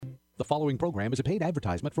The following program is a paid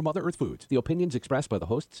advertisement for Mother Earth Foods. The opinions expressed by the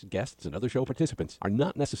hosts, guests, and other show participants are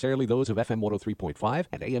not necessarily those of FM 103.5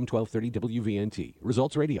 and AM 1230 WVNT,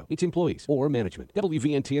 Results Radio, its employees, or management.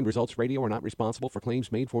 WVNT and Results Radio are not responsible for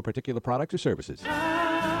claims made for particular products or services.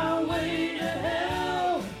 Highway to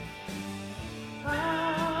hell.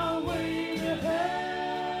 Highway to hell.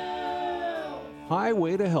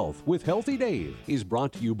 Highway to Health with Healthy Dave is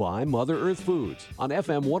brought to you by Mother Earth Foods on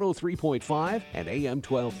FM 103.5 and AM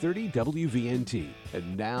 1230 WVNT.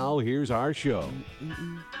 And now here's our show.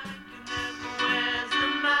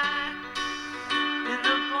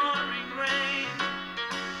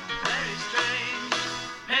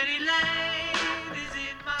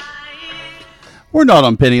 We're not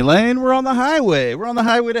on Penny Lane. We're on the highway. We're on the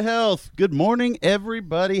highway to health. Good morning,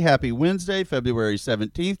 everybody. Happy Wednesday, February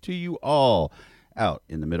 17th to you all out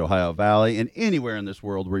in the Mid-Ohio Valley and anywhere in this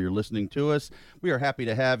world where you're listening to us. We are happy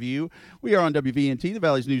to have you. We are on WVNT, the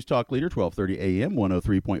Valley's News Talk Leader, 1230 AM,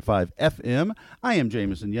 103.5 FM. I am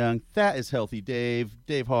Jameson Young. That is Healthy Dave.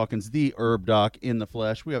 Dave Hawkins, the Herb Doc in the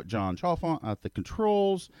flesh. We have John Chalfont at the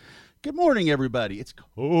controls. Good morning, everybody. It's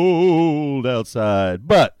cold outside,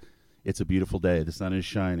 but it's a beautiful day. The sun is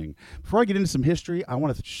shining. Before I get into some history, I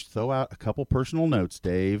want to throw out a couple personal notes,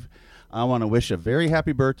 Dave. I want to wish a very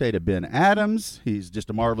happy birthday to Ben Adams. He's just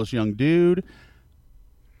a marvelous young dude.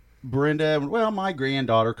 Brenda, well, my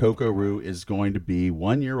granddaughter, Coco Roo, is going to be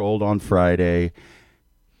 1 year old on Friday.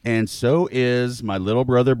 And so is my little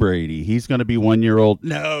brother, Brady. He's going to be 1 year old.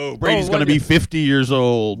 No, Brady's going to be 50 years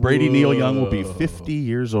old. Brady Neil Young will be 50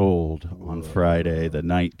 years old on Friday, the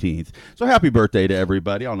 19th. So happy birthday to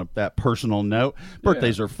everybody on that personal note.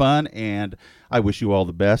 Birthdays are fun, and I wish you all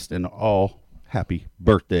the best and all happy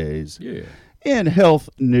birthdays. Yeah. In health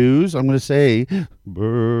news, I'm going to say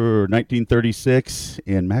 1936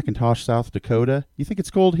 in McIntosh, South Dakota. You think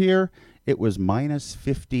it's cold here? It was minus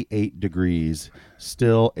 58 degrees,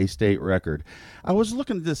 still a state record. I was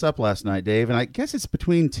looking this up last night, Dave, and I guess it's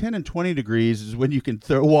between 10 and 20 degrees is when you can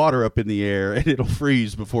throw water up in the air and it'll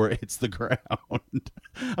freeze before it hits the ground.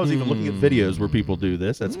 I was even looking at videos where people do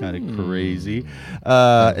this. That's kind of crazy. In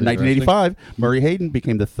 1985, Murray Hayden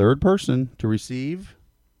became the third person to receive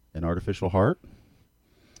an artificial heart.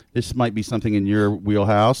 This might be something in your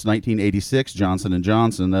wheelhouse. 1986, Johnson &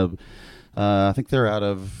 Johnson, I think they're out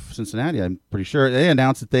of Cincinnati, I'm pretty sure. They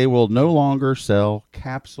announced that they will no longer sell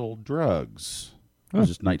capsule drugs. It was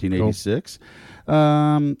just 1986. Cool.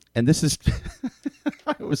 And this is,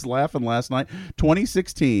 I was laughing last night.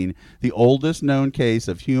 2016, the oldest known case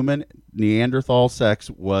of human Neanderthal sex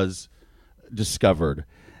was discovered.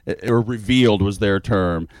 Or revealed was their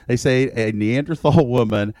term. They say a Neanderthal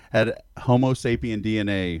woman had Homo sapien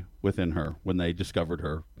DNA within her when they discovered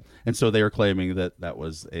her. And so they are claiming that that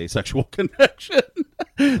was a sexual connection.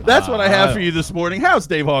 That's what I have for you this morning. How's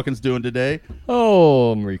Dave Hawkins doing today?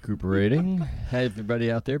 Oh, I'm recuperating. Hey,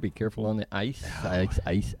 everybody out there, be careful on the ice.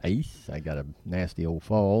 Ice. I got a nasty old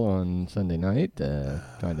fall on Sunday night,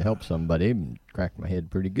 trying to help somebody and cracked my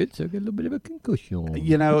head pretty good, so I got a little bit of a concussion.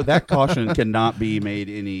 You know, that caution cannot be made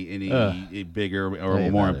any bigger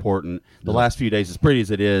or more important. The last few days, as pretty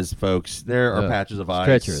as it is, folks, there are patches of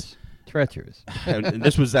ice. Treacherous. And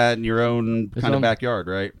this was in your own kind of backyard,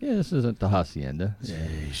 right? Yeah, this isn't the hacienda. Yeah,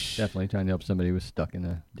 definitely trying to help somebody who was stuck in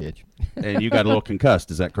a ditch. And you got a little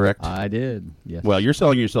concussed, is that correct? I did, yes. Well, you're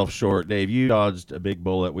selling yourself short, Dave. You dodged a big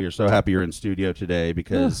bullet. We are so happy you're in studio today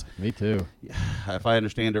because... me too. If I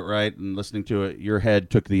understand it right and listening to it, your head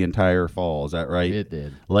took the entire fall, is that right? It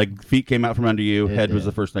did. Feet came out from under you, head was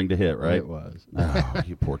the first thing to hit, right? It was. Oh,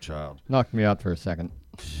 you poor child. Knocked me out for a second.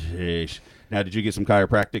 Sheesh. Now, did you get some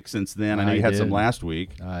chiropractic since then? I know you had some last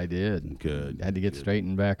week. I did. Good. I had to get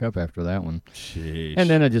straightened back up after that one. Sheesh. And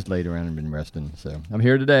then I just laid around and been resting. So I'm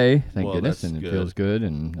here today, thank goodness, and it feels good,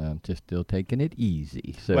 and just still taking it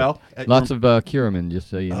easy. So lots of Curamin, just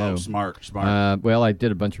so you know. Smart. Well, I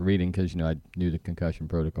did a bunch of reading because I knew the concussion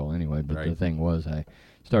protocol anyway. But the thing was, I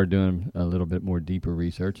started doing a little bit more deeper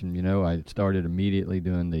research, and I started immediately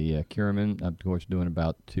doing the Curamin. Of course, doing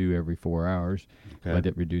about 2 every 4 hours. Okay. But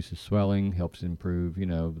it reduces swelling, helps improve,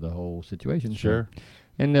 the whole situation. Sure.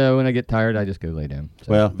 And when I get tired, I just go lay down.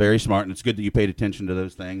 So. Well, very smart, and it's good that you paid attention to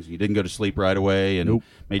those things. You didn't go to sleep right away and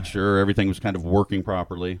made sure everything was kind of working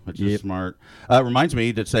properly, which is smart. Reminds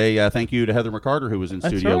me to say thank you to Heather McCarter, who was in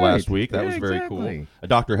studio last week. That was very cool.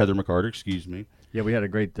 Dr. Heather McCarter, excuse me. Yeah, we had a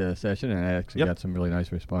great session, and I actually Yep. got some really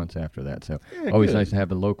nice response after that. So Yeah, always good. nice to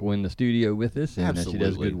have a local in the studio with us, and she does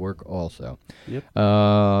Absolutely. good work also. Yep.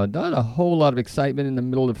 Not a whole lot of excitement in the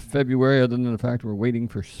middle of February, other than the fact we're waiting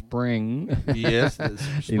for spring. Yes, it's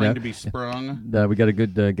spring know, to be sprung. We got a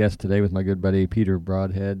good guest today with my good buddy Peter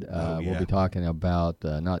Brodhead. We'll yeah. be talking about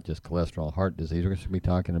not just cholesterol, heart disease. We're going to be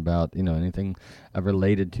talking about anything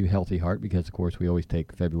related to healthy heart, because of course we always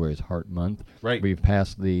take February as Heart Month. Right. We've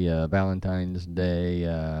passed the Valentine's Day,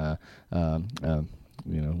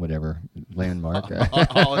 whatever landmark.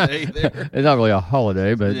 Holiday there. It's not really a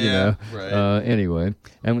holiday, but Yeah, right. anyway.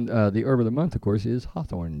 And the herb of the month, of course, is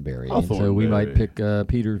hawthornberry. And so we might pick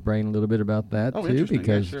Peter's brain a little bit about that Oh, too, interesting. Yeah,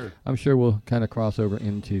 because sure. I'm sure we'll kind of cross over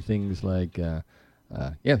into things like.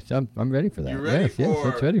 Yes, I'm ready for that. You ready yes, for-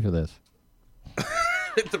 let's ready for this.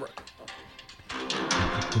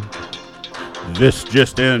 This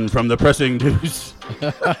just in from the pressing news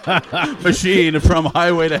machine from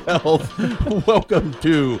Highway to Health. Welcome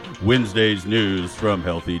to Wednesday's news from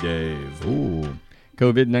Healthy Dave. Ooh,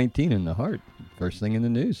 COVID-19 in the heart. First thing in the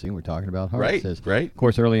news. See, we're talking about heart. Right, It says, right. Of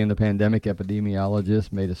course, early in the pandemic,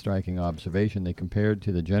 epidemiologists made a striking observation. They compared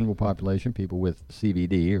to the general population, people with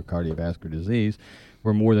CVD, or cardiovascular disease,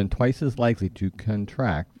 were more than twice as likely to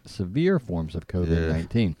contract severe forms of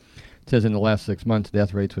COVID-19. It says in the last 6 months,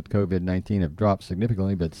 death rates with COVID-19 have dropped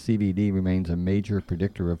significantly, but CVD remains a major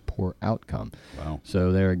predictor of poor outcome. Wow.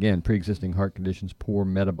 So there again, pre-existing heart conditions, poor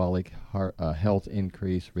metabolic health,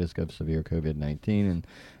 increase risk of severe COVID-19.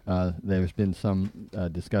 And there's been some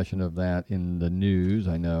discussion of that in the news,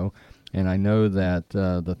 I know. And I know that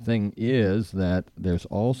the thing is that there's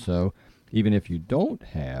also, even if you don't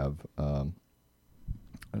have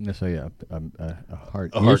necessarily a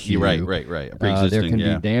heart issue. Right. A There pre-existing, can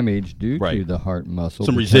yeah. be damage due to Right. the heart muscle.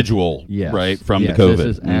 Some because- residual, yes, right, from yes, the COVID.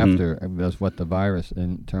 This is Mhm. after. That's what the virus,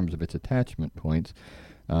 in terms of its attachment points.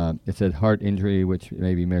 It said heart injury, which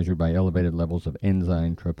may be measured by elevated levels of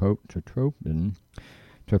enzyme tropopin.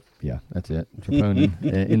 That's it. Troponin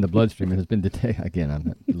in the bloodstream. It has been detected. Again,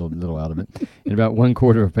 I'm a little out of it. In about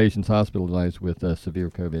 1/4 of patients hospitalized with severe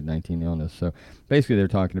COVID-19 illness. So basically, they're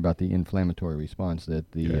talking about the inflammatory response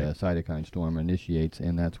that the cytokine storm initiates,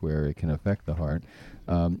 and that's where it can affect the heart.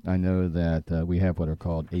 I know that we have what are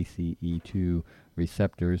called ACE2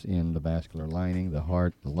 receptors in the vascular lining, the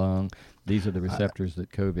heart, the lung. These are the receptors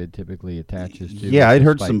that COVID typically attaches to. Yeah, I'd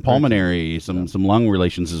heard spike some protein. pulmonary, some lung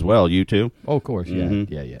relations as well. You too? Oh, of course, yeah.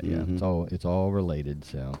 Mhm. It's all related.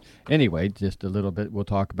 So anyway, just a little bit. We'll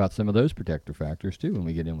talk about some of those protective factors too when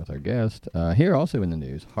we get in with our guest. Here also in the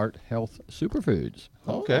news, heart health superfoods.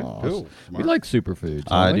 Okay, Oh, cool. We Smart. like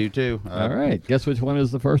superfoods. I don't we? do too. All right. Guess which one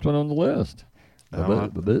is the first one on the list? Beat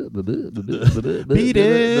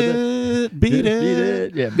it. Beat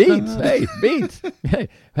it. Yeah, beets. Hey, beets.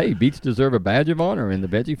 Hey, beets deserve a badge of honor in the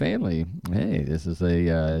veggie family. Hey, this is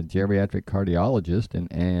a geriatric cardiologist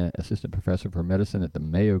and assistant professor for medicine at the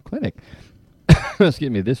Mayo Clinic.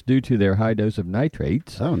 Excuse me. This due to their high dose of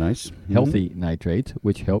nitrates, Oh, nice. healthy nitrates,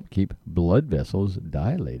 which help keep blood vessels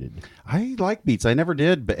dilated. I like beets. I never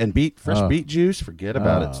did, but fresh beet juice. Forget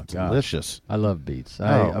about it. It's gosh. delicious. I love beets.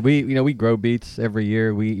 Oh. We grow beets every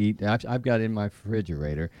year. We eat. I've got in my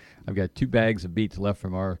refrigerator. I've got 2 bags of beets left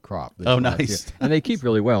from our crop. Oh, last nice. year. And they keep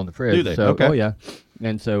really well in the fridge. Do they? So, Okay. Oh yeah.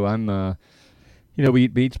 And so I'm. We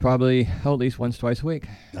eat beets probably at least once, twice a week.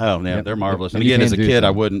 Oh, man, Yep. they're marvelous. Yep. And You again, can as a do kid, I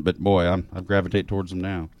some. wouldn't, but boy, I gravitate towards them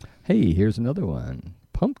now. Hey, here's another one: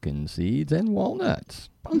 pumpkin seeds and walnuts.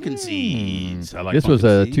 Pumpkin seeds. I like This was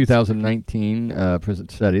pumpkin a seeds. 2019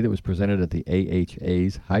 study that was presented at the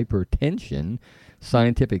AHA's Hypertension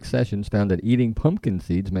Scientific Sessions found that eating pumpkin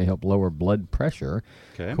seeds may help lower blood pressure.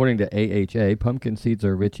 Okay. According to AHA, pumpkin seeds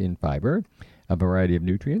are rich in fiber, a variety of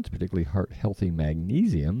nutrients, particularly heart-healthy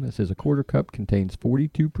magnesium. It says a 1/4 cup contains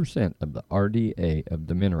 42% of the RDA of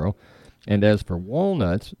the mineral. And as for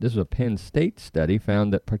walnuts, this is a Penn State study,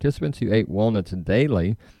 found that participants who ate walnuts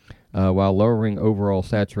daily while lowering overall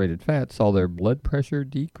saturated fat saw their blood pressure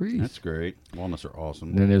decrease. That's great. Walnuts are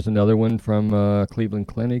awesome. And then there's another one from Cleveland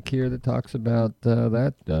Clinic here that talks about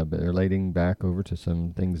that, relating back over to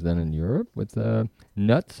some things done in Europe with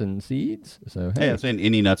nuts and seeds. So, hey, Hey, I'm saying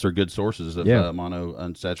any nuts are good sources of Yeah.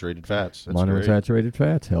 monounsaturated fats. That's great. monounsaturated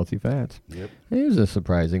fats, healthy fats. Yep. Here's a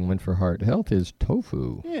surprising one for heart health is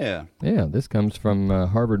tofu. Yeah. Yeah, this comes from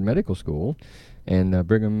Harvard Medical School. And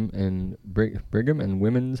Brigham and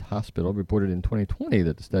Women's Hospital reported in 2020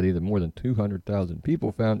 that the study of more than 200,000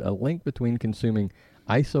 people found a link between consuming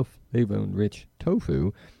isoflavone-rich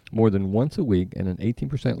tofu more than once a week and an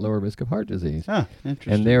 18% lower risk of heart disease. Ah,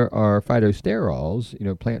 interesting. And there are phytosterols,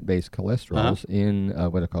 plant-based cholesterols in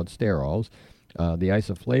what are called sterols, The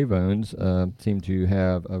isoflavones seem to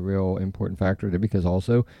have a real important factor there because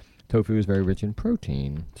also tofu is very rich in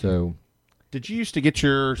protein. So Did you used to get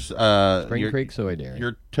your Spring Creek Soy Dairy.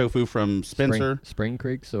 Your tofu from Spencer? Spring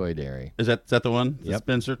Creek Soy Dairy. Is that the one? Yep.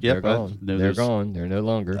 Spencer? They're Yep. gone. They're gone. They're no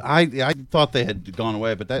longer. I thought they had gone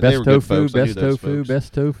away, but they Best were good tofu, folks. I knew best those tofu, folks.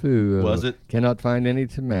 best tofu. Was it? Cannot find any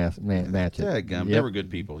to match it. Yeah, they were good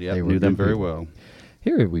people. Yeah, They were knew them good very people. well.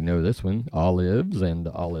 Here we know this one, olives and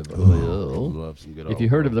olive Oh, oil. love some good If olive you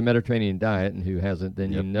heard oil. of the Mediterranean diet, and who hasn't, then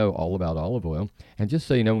you Yep. know all about olive oil. And just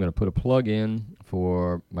so you know, I'm going to put a plug in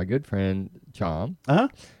for my good friend Chom, Yeah.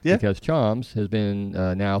 because Chom's has been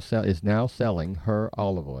is now selling her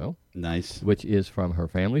olive oil, Nice. which is from her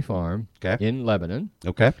family farm Okay. in Lebanon.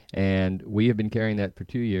 Okay. And we have been carrying that for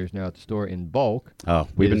 2 years now at the store in bulk. Oh,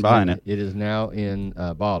 we've It been is buying now- it. It is now in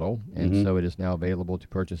bottle, and Mhm. so it is now available to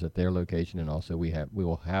purchase at their location. And also, we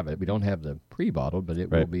will have it. We don't have the pre-bottled, but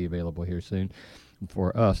it will Right. be available here soon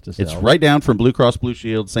for us to sell. It's right down from Blue Cross Blue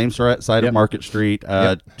Shield, same side Yep. of Market Street,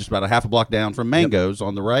 Yep. just about a half a block down from Mango's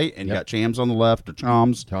on the right, and you Yep. got Chams on the left, or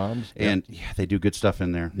Chom's, Chom's, and yeah, they do good stuff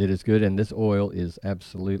in there. It is good, and this oil is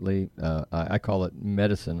absolutely, I call it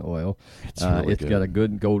medicine oil. It's really it's good. got a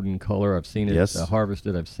good golden color. I've seen it Yes.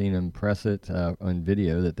 harvested. I've seen them press it on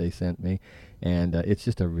video that they sent me, and it's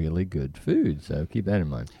just a really good food, so keep that in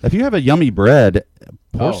mind. If you have a yummy bread,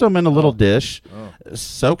 pour Oh. some in a little dish, Oh.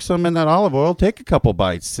 soak some in that olive oil, take a couple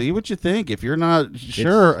bites, see what you think. If you're not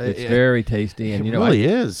sure, It's very tasty, and it you know, really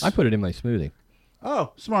is. I put it in my smoothie.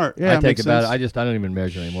 Oh, smart. Yeah, I take makes about. sense. I don't even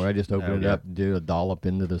measure anymore. I just open it Okay. up, do a dollop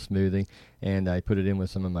into the smoothie, and I put it in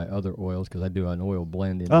with some of my other oils because I do an oil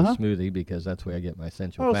blend in the smoothie because that's where I get my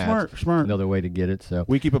essential Oh, fats. smart. Another way to get it. So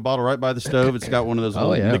We keep a bottle right by the stove. It's got one of those Oh,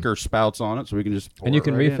 little yeah. liquor spouts on it, so we can just pour and you it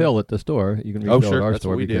can right in. refill at the store. You can Oh, refill sure. at our That's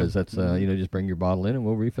store what we do. because that's just bring your bottle in and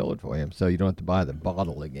we'll refill it for you. So you don't have to buy the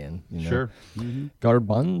bottle again. You know? Sure.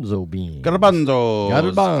 Garbanzo beans. Garbanzos.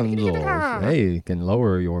 Garbanzos. Hey, it can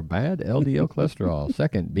lower your bad LDL cholesterol.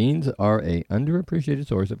 Second, beans are a underappreciated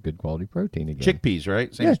source of good quality protein again. Chickpeas,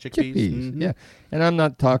 right? Same Yeah, as chickpeas. Mhm. Yeah, and I'm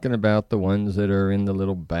not talking about the ones that are in the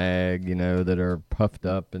little bag, that are puffed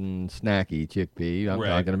up and snacky chickpea. I'm Right.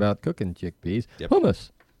 talking about cooking chickpeas. Yep.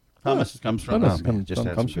 Hummus. Hummus comes from Hummus man, just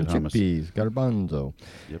had comes some from good hummus. chickpeas. Garbanzo.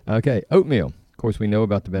 Yep. Okay, oatmeal. Of course, we know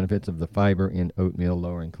about the benefits of the fiber in oatmeal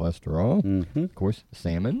lowering cholesterol. Mhm. Of course,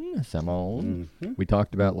 salmon. Mhm. We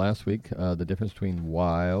talked about last week the difference between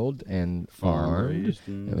wild and farmed.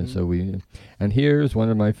 Farm-raised, And here's one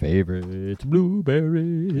of my favorites: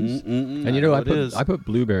 blueberries. Mm-mm-mm, And I know it I is. put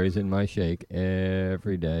blueberries in my shake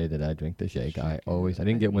every day that I drink the shake. I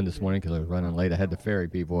didn't get one this morning because I was running late. I had to ferry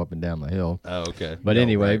people up and down my hill. Oh, okay. But No,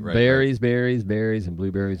 anyway, right. berries, and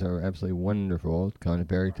blueberries are absolutely wonderful. Kind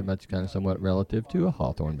of somewhat relative to a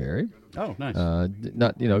hawthorn berry. Oh, nice.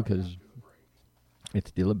 Not because it's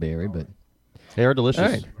still a berry, but They are delicious. All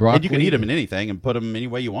right, And you broccoli. can eat them in anything and put them any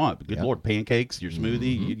way you want. Good Yeah. Lord, pancakes, your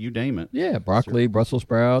smoothie, you name it. yeah, broccoli, Brussels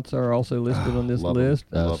sprouts are also listed on this Love 'em. list.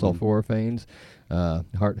 Love 'em. Sulforaphanes,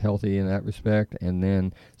 heart healthy in that respect, and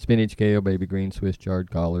then spinach, kale, baby green, Swiss chard,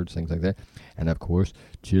 collards, things like that, and of course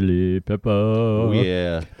chili pepper. Oh,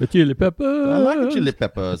 yeah. The chili pepper. I like the chili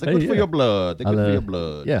peppers. They're good for yeah. your blood. They're good for your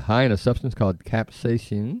blood. Yeah, high in a substance called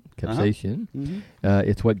capsaicin. Mhm.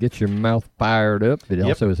 It's what gets your mouth fired up. It Yep,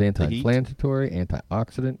 also is the heat. anti-inflammatory,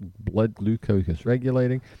 antioxidant, blood glucose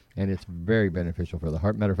regulating, and it's very beneficial for the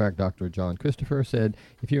heart. Matter of fact, Dr. John Christopher said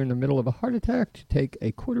if you're in the middle of a heart attack, to take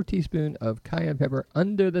a quarter teaspoon of cayenne pepper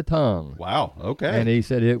under the tongue. Wow. Okay. And he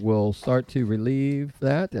said it will start to relieve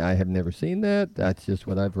that. I have never seen that. That's just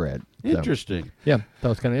what I've read. So, Interesting. yeah, that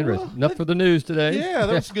was kind of interesting. Well, Enough for the news today. Yeah,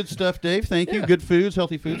 that was good stuff, Dave. Thank you. Good foods,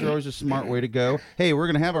 healthy foods are always a smart way to go. Hey, we're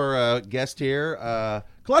going to have our guest here.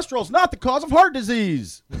 Cholesterol's not the cause of heart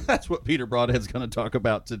disease. That's what Peter Brodhead's going to talk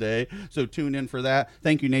about today. So tune in for that.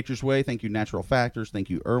 Thank you, Nature's Way. Thank you, Natural Factors. Thank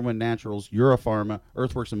you, Irwin Naturals, Europharma,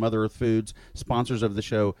 Earthworks, and Mother Earth Foods, sponsors of the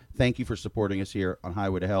show. Thank you for supporting us here on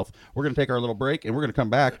Highway to Health. We're going to take our little break, and we're going to come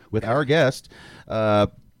back with our guest,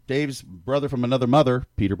 Dave's brother from another mother,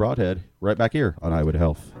 Peter Brodhead, right back here on Highway to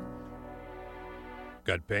Health.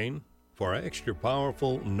 Got pain? For extra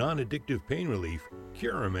powerful, non-addictive pain relief,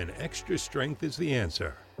 Curamin Extra Strength is the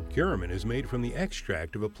answer. Curamin is made from the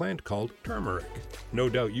extract of a plant called turmeric. No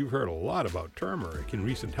doubt you've heard a lot about turmeric in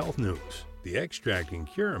recent health news. The extract in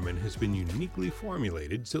Curamin has been uniquely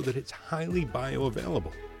formulated so that it's highly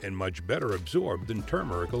bioavailable and much better absorbed than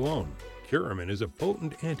turmeric alone. Curamin is a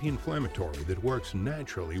potent anti-inflammatory that works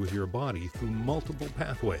naturally with your body through multiple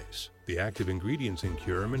pathways. The active ingredients in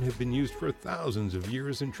Curamin have been used for thousands of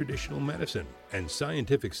years in traditional medicine, and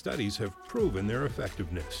scientific studies have proven their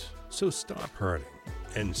effectiveness. So stop hurting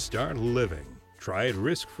and start living. Try it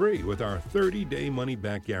risk-free with our 30-day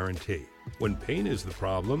money-back guarantee. When pain is the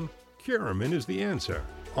problem, Curamin is the answer.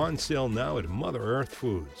 On sale now at Mother Earth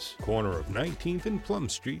Foods, corner of 19th and Plum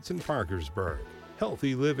Streets in Parkersburg.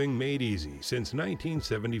 Healthy living made easy since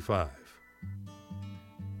 1975.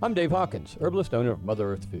 I'm Dave Hawkins, herbalist owner of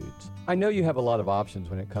Mother Earth Foods. I know you have a lot of options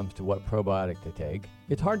when it comes to what probiotic to take.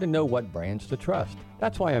 It's hard to know what brands to trust.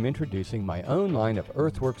 That's why I'm introducing my own line of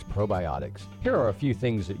Earthworks probiotics. Here are a few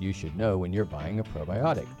things that you should know when you're buying a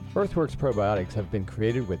probiotic. Earthworks probiotics have been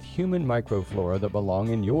created with human microflora that belong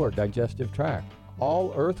in your digestive tract.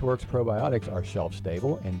 All Earthworks probiotics are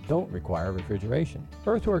shelf-stable and don't require refrigeration.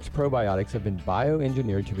 Earthworks probiotics have been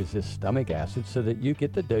bioengineered to resist stomach acid so that you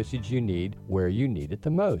get the dosage you need where you need it the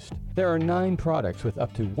most. There are 9 products with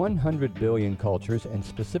up to 100 billion cultures and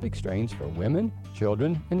specific strains for women,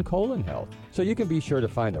 children, and colon health. So you can be sure to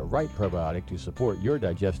find the right probiotic to support your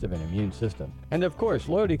digestive and immune system. And of course,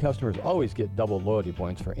 loyalty customers always get double loyalty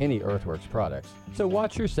points for any Earthworks products. So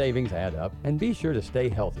watch your savings add up and be sure to stay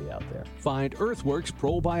healthy out there. Find Earthworks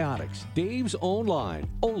Probiotics, Dave's own line,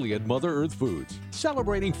 only at Mother Earth Foods.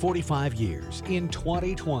 Celebrating 45 years in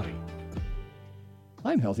 2020.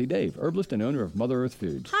 I'm Healthy Dave, herbalist and owner of Mother Earth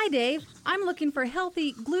Foods. Hi, Dave. I'm looking for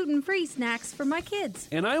healthy, gluten-free snacks for my kids.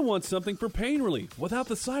 And I want something for pain relief without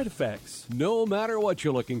the side effects. No matter what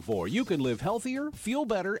you're looking for, you can live healthier, feel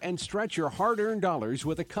better, and stretch your hard-earned dollars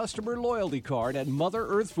with a customer loyalty card at Mother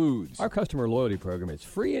Earth Foods. Our customer loyalty program is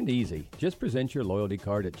free and easy. Just present your loyalty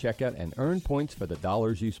card at checkout and earn points for the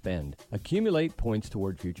dollars you spend. Accumulate points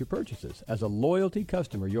toward future purchases. As a loyalty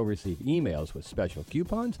customer, you'll receive emails with special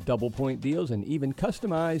coupons, double point deals, and even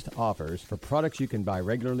customized offers for products you can buy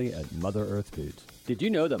regularly at Mother Earth Foods. Did you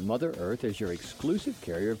know that Mother Earth is your exclusive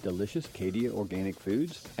carrier of delicious Cadia organic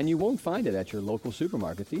foods? And you won't find it at your local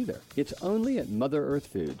supermarkets either. It's only at Mother Earth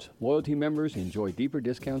Foods. Loyalty members enjoy deeper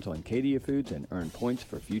discounts on Cadia foods and earn points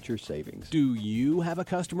for future savings. Do you have a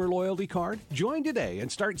customer loyalty card? Join today and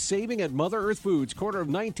start saving at Mother Earth Foods, corner of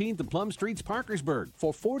 19th and Plum Streets, Parkersburg.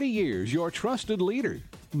 For 40 years, your trusted leader,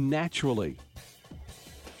 naturally.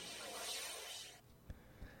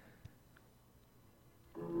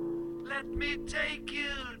 Let me take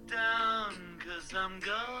you down, 'cause I'm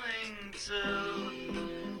going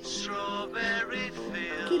to Strawberry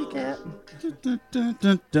Fields. Kitty cat. Dun, dun,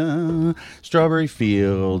 dun, dun. Strawberry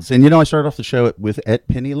Fields. And I started off the show at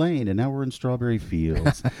Penny Lane, and now we're in Strawberry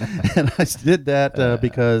Fields. And I did that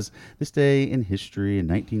because this day in history, in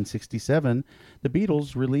 1967, the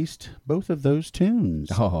Beatles released both of those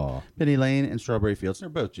tunes. Oh. Penny Lane and Strawberry Fields. They're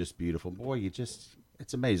both just beautiful. Boy,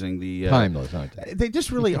 it's amazing. Timeless, aren't they? They just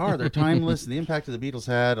really are. They're timeless. The impact that the Beatles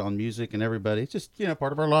had on music and everybody. It's just,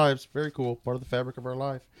 part of our lives. Very cool. Part of the fabric of our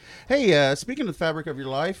life. Hey, speaking of the fabric of your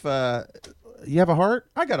life, you have a heart?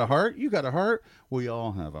 I got a heart. You got a heart? We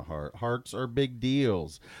all have a heart. Hearts are big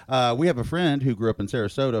deals. We have a friend who grew up in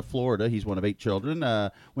Sarasota, Florida. He's one of 8 children.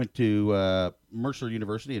 Went to Mercer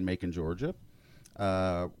University in Macon, Georgia.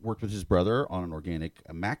 Worked with his brother on an organic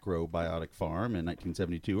macrobiotic farm in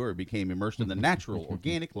 1972, where he became immersed in the natural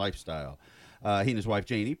organic lifestyle. He and his wife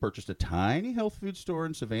Janie purchased a tiny health food store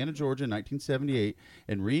in Savannah, Georgia in 1978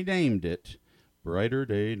 and renamed it Brighter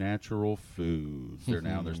Day Natural Foods. They're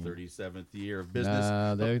now in their 37th year of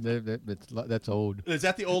business. That's old. Is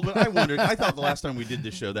that the old one? I wondered. I thought the last time we did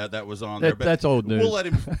this show that was on there. But that's old news. We'll let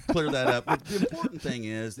him clear that up. But the important thing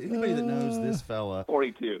is, anybody that knows this fella.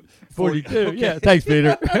 42. 42. Okay. Yeah, thanks,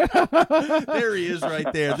 Peter. There he is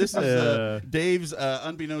right there. This is Dave's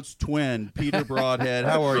unbeknownst twin, Peter Brodhead.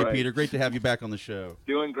 How are you, Peter? Great to have you back on the show.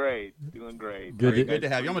 Doing great. Doing great. Good to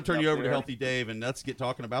have you. I'm going to turn you over to Healthy Dave, and let's get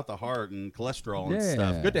talking about the heart and cholesterol and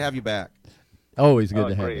stuff. Good to have you back. Always good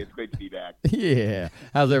to have you. you. It's great to be back. Yeah.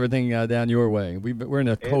 How's everything down your way? We're in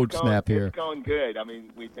a cold snap here. It's going good. I mean,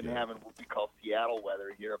 we've been having what we call Seattle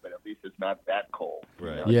weather here, but at least it's not that cold.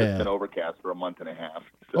 Right. It's been overcast for a month and a half.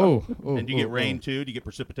 So. And do you get rain too? Do you get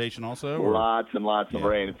precipitation also? Or? Lots and lots of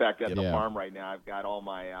rain. In fact, at the farm right now, I've got all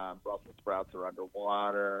my Brussels sprouts are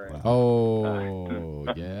underwater. And,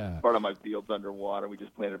 part of my field's underwater. We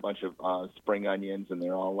just planted a bunch of spring onions, and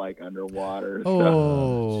they're all underwater.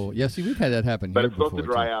 See, we've had that happen but here it's supposed before,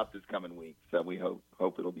 to dry out this coming week, so we hope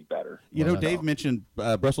it'll be better. Dave mentioned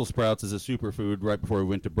Brussels sprouts as a superfood right before we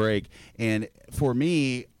went to break, and for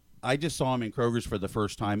me, I just saw them in Kroger's for the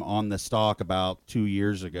first time on the stock about 2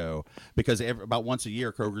 years ago, because about once a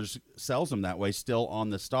year Kroger's sells them that way, still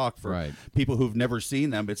on the stock for people who've never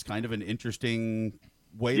seen them. It's kind of an interesting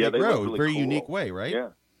way they grow, really very cool. unique way, right? Yeah.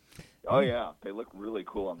 Oh, yeah. They look really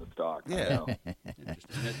cool on the stalk. Yeah.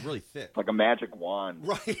 Interesting. It's really thick. Like a magic wand.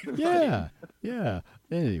 Right. Yeah.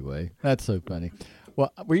 Anyway, that's so funny.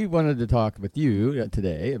 Well, we wanted to talk with you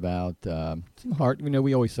today about some heart.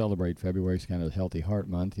 We always celebrate February. It's kind of a Healthy Heart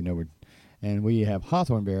Month. And we have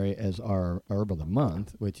hawthornberry as our herb of the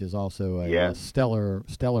month, which is also a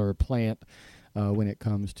stellar plant when it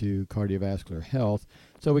comes to cardiovascular health.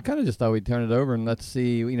 So we kind of just thought we'd turn it over and let's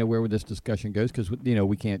see, where this discussion goes, because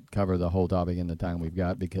we can't cover the whole topic in the time we've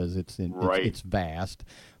got because it's vast.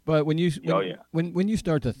 But when you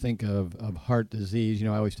start to think of heart disease, I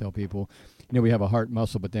always tell people, we have a heart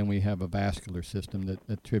muscle, but then we have a vascular system that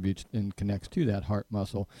attributes and connects to that heart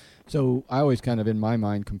muscle. So I always kind of, in my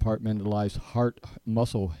mind, compartmentalize heart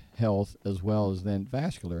muscle health as well as then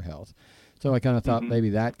vascular health. So I kind of thought maybe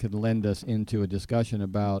that could lend us into a discussion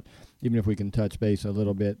about, even if we can touch base a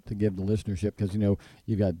little bit to give the listenership, because,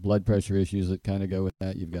 you've got blood pressure issues that kind of go with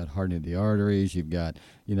that. You've got hardening of the arteries. You've got,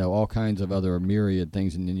 all kinds of other myriad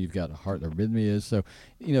things. And then you've got heart arrhythmias. So,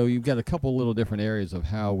 you've got a couple little different areas of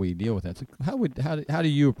how we deal with that. So how do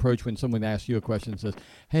you approach when someone asks you a question and says,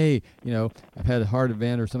 hey, I've had a heart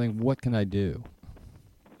event or something. What can I do?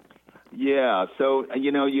 Yeah. So,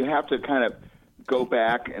 you have to kind of go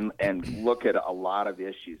back and look at a lot of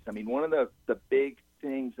issues. I mean, one of the big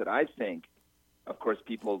things that I think, of course,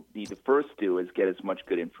 people need to first do is get as much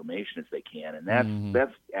good information as they can, and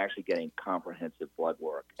that's actually getting comprehensive blood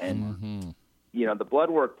work. And the blood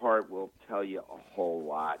work part will tell you a whole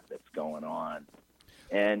lot that's going on.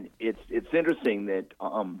 And it's interesting that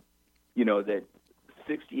that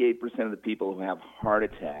 68% of the people who have heart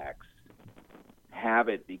attacks have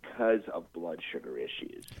it because of blood sugar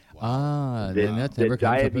issues. Then that never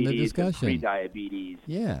comes up in the discussion. Pre-diabetes,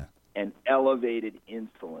 and elevated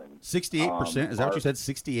insulin. 68%? Is that what you said?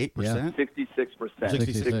 68%? 66%.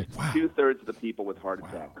 66. Wow. 2/3 of the people with heart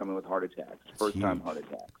attacks coming with heart attacks, first-time heart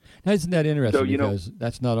attacks. Now, isn't that interesting? Because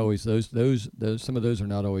that's not always those. Some of those are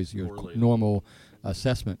not always your normal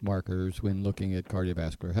assessment markers when looking at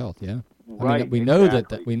cardiovascular health. Yeah. Right. We know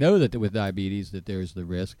that with diabetes that there's the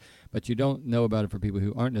risk, but you don't know about it for people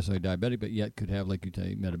who aren't necessarily diabetic, but yet could have, like you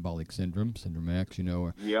say, metabolic syndrome X,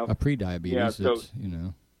 or a pre-diabetes. Yeah,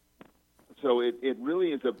 so it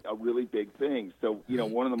really is a really big thing. So,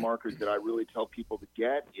 one of the markers that I really tell people to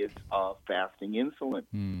get is fasting insulin,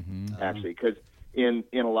 actually, because in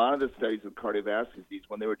a lot of the studies of cardiovascular disease,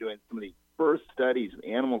 when they were doing some of the first studies,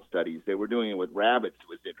 animal studies, they were doing it with rabbits. It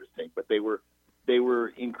was interesting, but they were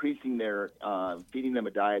increasing their, feeding them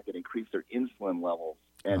a diet that increased their insulin levels.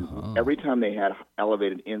 And every time they had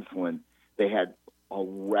elevated insulin, they had a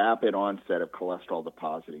rapid onset of cholesterol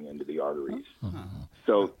depositing into the arteries.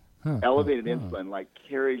 So elevated insulin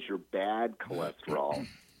carries your bad cholesterol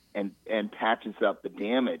and patches up the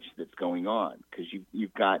damage that's going on, because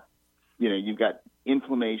you've got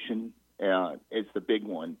inflammation is the big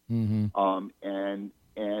one,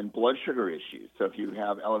 and blood sugar issues. So if you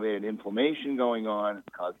have elevated inflammation going on, it's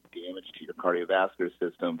causing damage to your cardiovascular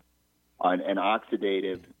system, and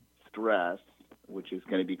oxidative stress, which is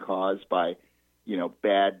going to be caused by,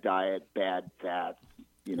 bad diet, bad fats,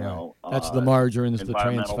 That's the margarines, the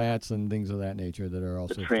trans fats, and things of that nature that are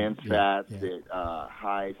also... The trans fats,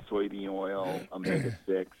 high soybean oil,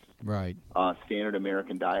 omega-6. Right. Standard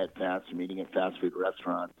American diet fats from eating at fast food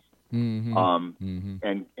restaurants.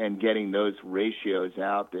 And getting those ratios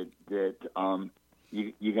out that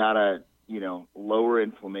you gotta lower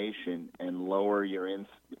inflammation and lower your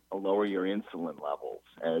insulin levels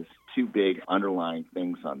as two big underlying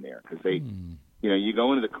things on there, because they you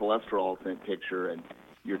go into the cholesterol picture and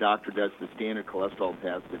your doctor does the standard cholesterol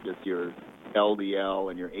test of just your LDL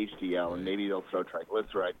and your HDL, and maybe they'll throw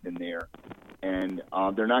triglycerides in there, and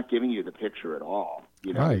they're not giving you the picture at all.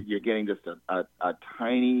 You're getting just a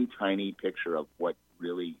tiny, tiny picture of what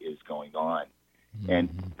really is going on.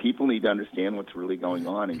 And people need to understand what's really going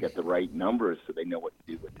on and get the right numbers so they know what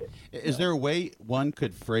to do with it. Is there a way one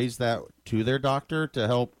could phrase that to their doctor to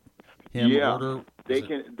help him order? They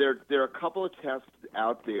can. There are a couple of tests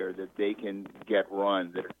out there that they can get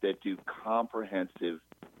run that do comprehensive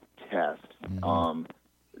tests.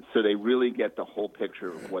 So they really get the whole picture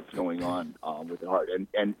of what's going on with the heart.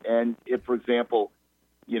 And if, for example,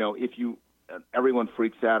 if everyone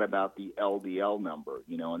freaks out about the LDL number,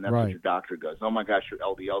 and that's what your doctor goes, oh my gosh, your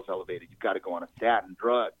LDL's elevated. You've got to go on a statin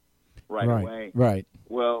drug right away. Right.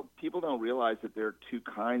 Well, people don't realize that there are two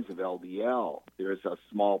kinds of LDL. There's a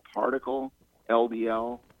small particle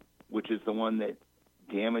LDL, which is the one that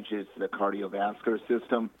damages the cardiovascular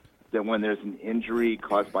system, that when there's an injury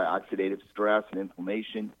caused by oxidative stress and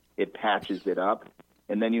inflammation, it patches it up.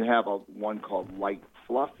 And then you have one called light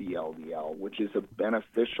fluffy LDL, which is a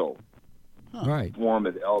beneficial form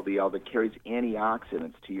of LDL that carries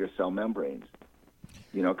antioxidants to your cell membranes.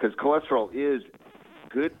 Because cholesterol is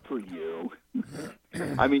good for you,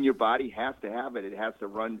 I mean, your body has to have it. It has to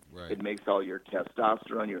run. Right. It makes all your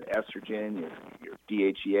testosterone, your estrogen, your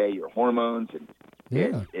DHEA, your hormones, and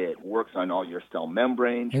it works on all your cell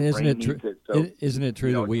membranes. And isn't it true? So, isn't it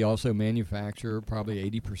true that we also manufacture probably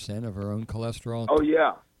 80% of our own cholesterol? Oh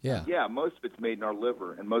yeah, yeah. Most of it's made in our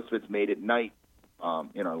liver, and most of it's made at night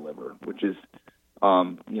in our liver, which is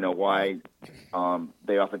why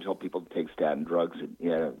they often tell people to take statin drugs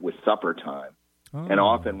with supper time. Oh. And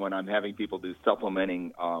often when I'm having people do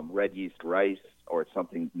supplementing red yeast rice or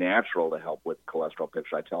something natural to help with cholesterol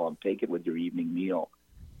picture, I tell them take it with your evening meal,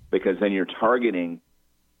 because then you're targeting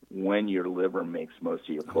when your liver makes most of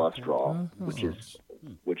your cholesterol,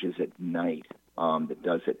 which is at night that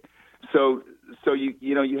does it. So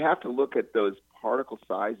you have to look at those particle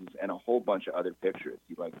sizes and a whole bunch of other pictures.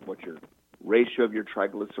 Like what your ratio of your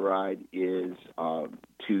triglyceride is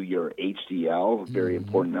to your HDL, a very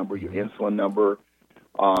important number, your insulin number,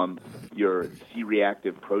 your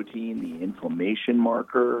C-reactive protein, the inflammation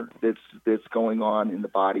marker that's going on in the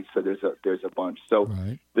body. So there's a bunch. So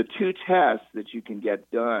the two tests that you can get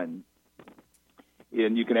done,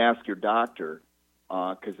 and you can ask your doctor,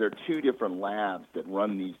 because there are two different labs that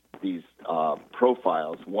run these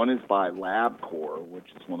profiles. One is by LabCorp, which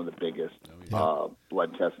is one of the biggest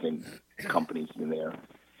blood testing companies in there,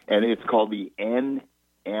 and it's called the NMR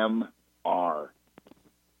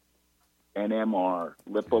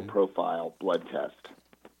lipoprofile blood test.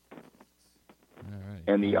 All right.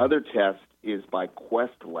 And the other test is by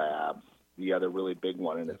Quest Labs, the other really big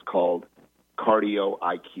one, and it's called Cardio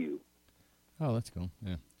IQ. Oh, that's cool.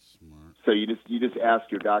 Yeah. Smart. So you just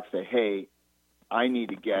ask your doc, say, hey, I need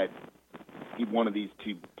to get one of these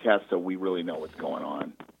two tests so we really know what's going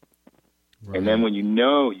on. Right. And then when you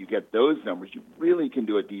get those numbers, you really can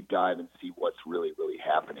do a deep dive and see what's really, really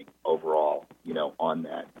happening overall, on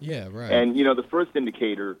that. Yeah, right. And, the first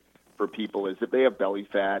indicator for people is if they have belly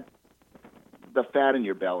fat, the fat in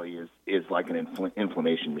your belly is like an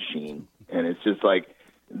inflammation machine. And it's just like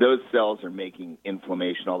those cells are making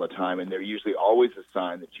inflammation all the time, and they're usually always a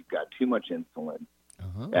sign that you've got too much insulin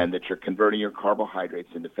and that you're converting your carbohydrates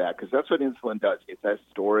into fat, because that's what insulin does. It's a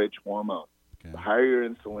storage hormone. Okay. The higher your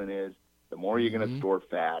insulin is, the more you're going to store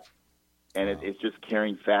fat, and it's just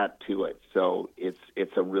carrying fat to it. So it's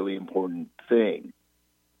a really important thing.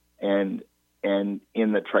 And in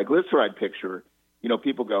the triglyceride picture,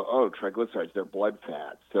 people go, oh, triglycerides, they're blood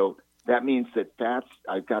fat. So that means that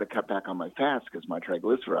I've got to cut back on my fats because my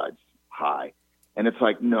triglycerides high. And it's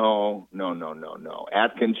like, no.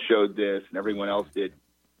 Atkins showed this, and everyone else did,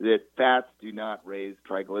 that fats do not raise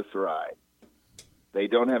triglycerides. They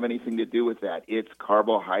don't have anything to do with that. It's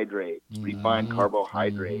carbohydrates. Refined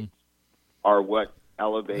carbohydrates are what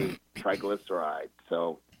elevate triglycerides.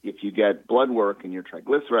 So if you get blood work and your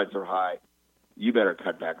triglycerides are high, you better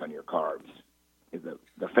cut back on your carbs.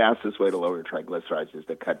 The fastest way to lower your triglycerides is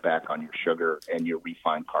to cut back on your sugar and your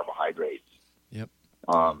refined carbohydrates. Yep.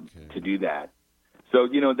 To do that. So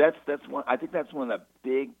that's one. I think that's one of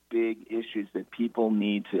the big issues that people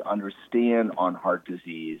need to understand on heart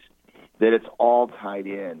disease. That it's all tied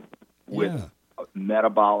in with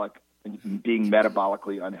being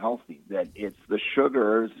metabolically unhealthy. That it's the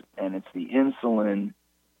sugars and it's the insulin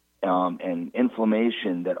and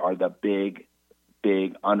inflammation that are the big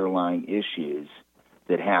underlying issues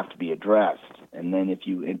that have to be addressed. And then if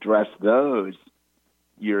you address those,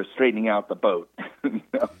 you're straightening out the boat.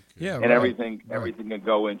 Yeah, and everything can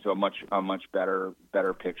go into a much better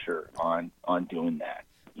picture on doing that.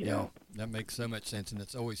 You know? That makes so much sense, and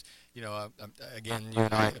it's always, again, you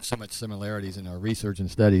and I have so much similarities in our research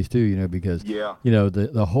and studies too, because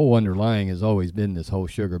the whole underlying has always been this whole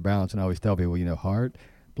sugar balance, and I always tell people, heart,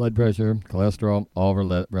 blood pressure, cholesterol, all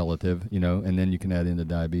relative, and then you can add in the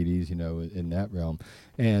diabetes, in that realm.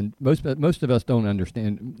 And most of us don't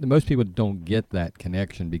understand. Most people don't get that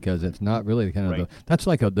connection because it's not really kind of that's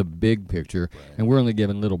like the big picture, and we're only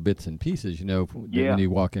given little bits and pieces. When you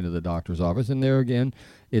walk into the doctor's office, and there again,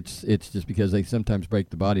 it's just because they sometimes break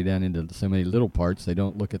the body down into so many little parts, they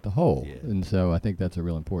don't look at the whole. Yeah. And so I think that's a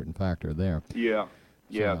real important factor there. Yeah.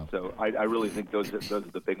 Yeah, so I really think those are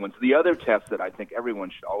the big ones. The other test that I think everyone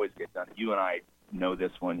should always get done, you and I know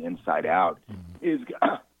this one inside out, is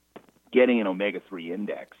getting an omega-3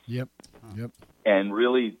 index. Yep. And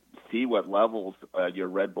really see what levels your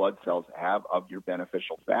red blood cells have of your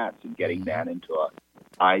beneficial fats and getting that into an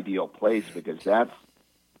ideal place, because that's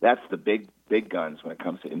the big guns when it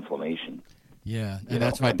comes to inflammation. Yeah, and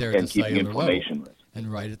that's right there at the cellular level. And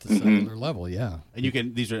right at the cellular level, yeah.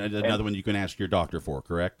 And these are another one you can ask your doctor for,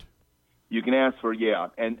 correct? You can ask for,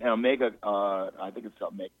 and Omega, I think it's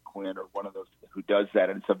Omega Quinn or one of those who does that,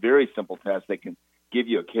 and it's a very simple test. give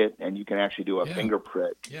you a kit, and you can actually do a finger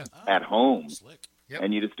prick at home. Slick. Yep.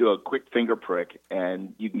 And you just do a quick finger prick,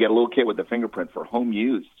 and you can get a little kit with the fingerprint for home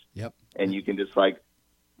use. Yep. And you can just like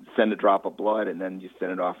send a drop of blood, and then you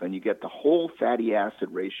send it off, and you get the whole fatty acid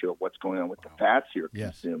ratio of what's going on with the fats you're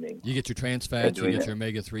consuming. You get your trans fats, you get your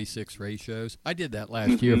omega-3/6 ratios. I did that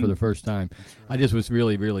last year for the first time. I just was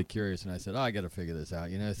really, really curious, and I said, I got to figure this out,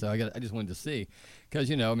 So I just wanted to see, because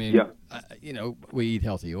we eat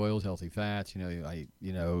healthy oils, healthy fats. I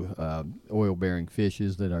eat oil-bearing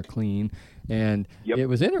fishes that are clean, and it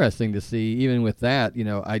was interesting to see. Even with that,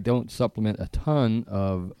 I don't supplement a ton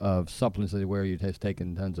of supplements where you've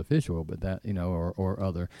taken tons of fish oil, but that or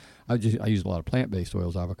other. I use a lot of plant-based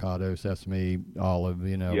oils: avocado, sesame, olive,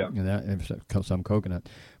 and some coconut.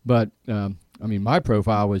 But my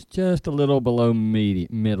profile was just a little below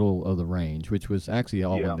middle of the range, which was actually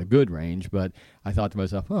all in the good range. But I thought to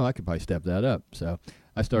myself, I could probably step that up. So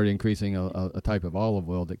I started increasing a type of olive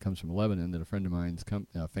oil that comes from Lebanon that a friend of mine's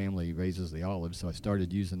family raises the olives. So I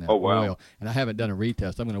started using that oil, and I haven't done a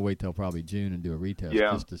retest. I'm going to wait till probably June and do a retest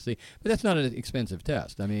just to see. But that's not an expensive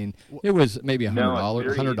test. It was maybe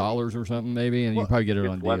 $100 or something maybe, and you probably get it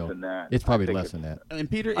on deal. Less than that. It's probably less than that. And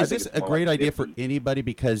Peter, is this a great idea for anybody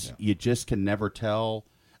because you just can never tell?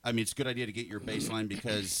 It's a good idea to get your baseline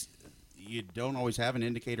because you don't always have an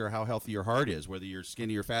indicator of how healthy your heart is. Whether you're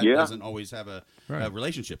skinny or fat doesn't always have a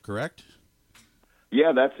relationship, correct?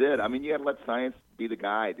 Yeah, that's it. You got to let science be the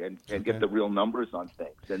guide and get the real numbers on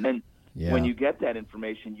things. And then when you get that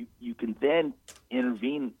information, you can then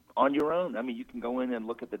intervene on your own. You can go in and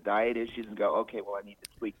look at the diet issues and go, okay, well, I need to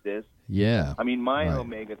tweak this. Yeah. My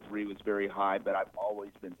omega-3 was very high, but I've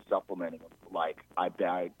always been supplementing them. Like, I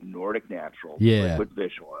buy Nordic Natural liquid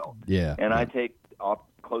fish oil. Yeah. And I take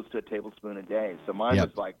close to a tablespoon a day. So mine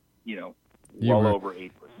was like, well over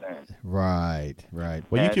 8%. Right.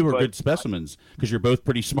 Well, you two are good specimens because you're both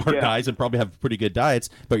pretty smart guys and probably have pretty good diets,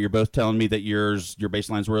 but you're both telling me that your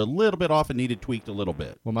baselines were a little bit off and needed tweaked a little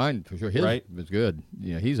bit. Well, mine, for sure, his was good.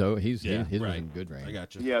 His was in good range. I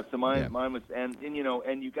got you. Yeah, so mine was, and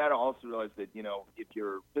you got to also realize that, if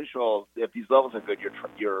your fish oil, if these levels are good,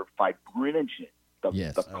 your fibrinogen,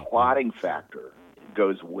 the clotting factor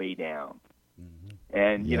goes way down.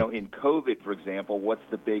 And, in COVID, for example, what's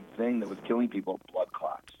the big thing that was killing people? Blood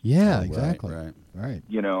clots. Yeah, exactly. Right.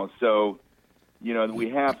 So, we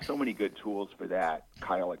have so many good tools for that.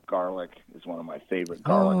 Kyolic garlic is one of my favorite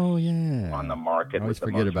garlics on the market. I always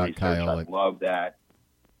forget about kyolic. I love that.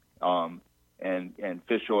 And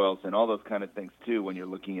fish oils and all those kind of things, too, when you're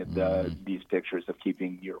looking at these pictures of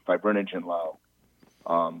keeping your fibrinogen low.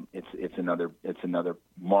 It's another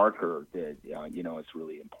marker that it's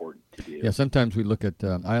really important to do. Yeah, sometimes we look at.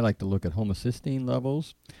 I like to look at homocysteine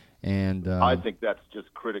levels, and I think that's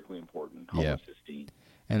just critically important. Homocysteine.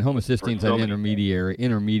 And homocysteine is an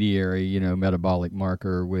intermediary, metabolic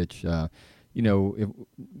marker, which.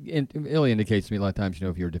 It really indicates to me a lot of times,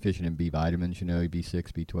 if you're deficient in B vitamins,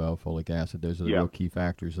 B6, B12, folic acid, those are the real key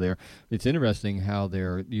factors there. It's interesting how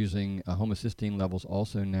they're using homocysteine levels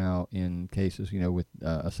also now in cases, with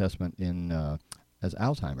assessment in as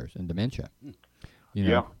Alzheimer's and dementia.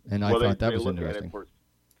 And I thought that was interesting. For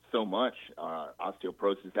so much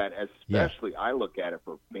osteoporosis that especially I look at it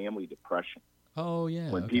for family depression. Oh,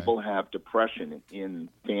 yeah. When people have depression in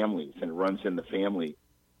families and it runs in the family,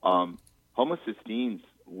 homocysteine's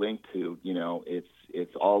linked to,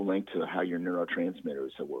 it's all linked to how your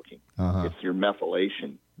neurotransmitters are working. It's your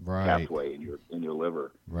methylation pathway in your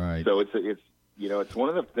liver. Right. So it's one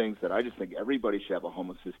of the things that I just think everybody should have a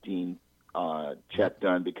homocysteine check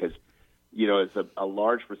done because, it's a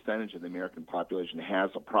large percentage of the American population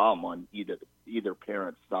has a problem on either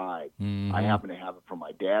parent's side. Mm-hmm. I happen to have it from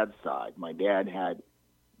my dad's side. My dad had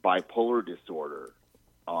bipolar disorder.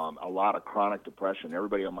 A lot of chronic depression.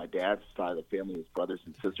 Everybody on my dad's side of the family, his brothers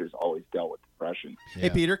and sisters, always dealt with depression. Hey,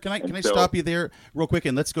 Peter, can I stop you there real quick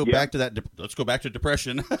and let's go back to that. Let's go back to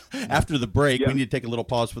depression after the break. We need to take a little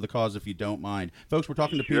pause for the cause, if you don't mind, folks. We're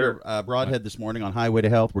talking to Peter Brodhead this morning on Highway to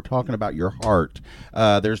Health. We're talking about your heart.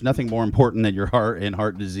 There's nothing more important than your heart and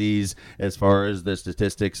heart disease as far as the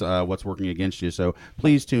statistics. What's working against you? So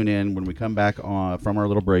please tune in when we come back from our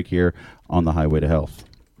little break here on the Highway to Health.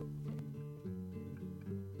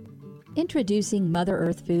 Introducing Mother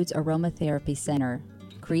Earth Foods Aromatherapy Center.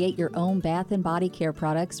 Create your own bath and body care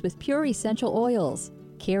products with pure essential oils,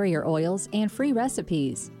 carrier oils, and free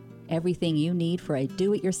recipes. Everything you need for a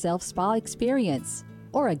do-it-yourself spa experience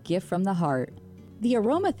or a gift from the heart. The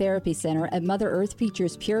Aromatherapy Center at Mother Earth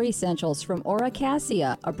features pure essentials from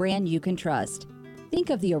Cassia, a brand you can trust. Think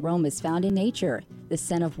of the aromas found in nature, the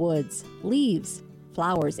scent of woods, leaves,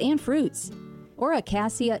 flowers, and fruits.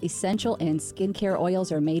 Oracacia essential and skincare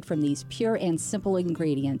oils are made from these pure and simple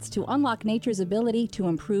ingredients to unlock nature's ability to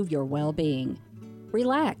improve your well-being.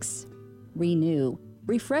 Relax, renew,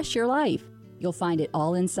 refresh your life. You'll find it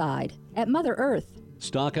all inside at Mother Earth.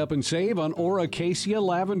 Stock up and save on Oracacia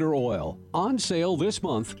lavender oil. On sale this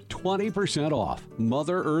month, 20% off.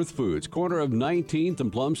 Mother Earth Foods, corner of 19th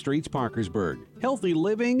and Plum Streets, Parkersburg. Healthy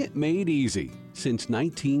living made easy since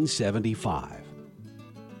 1975.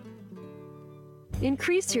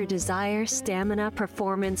 Increase your desire, stamina,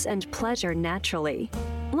 performance, and pleasure naturally.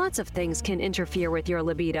 Lots of things can interfere with your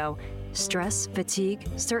libido. Stress, fatigue,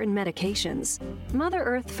 certain medications. Mother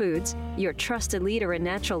Earth Foods, your trusted leader in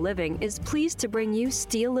natural living, is pleased to bring you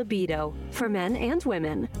Steel Libido for men and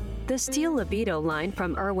women. The Steel Libido line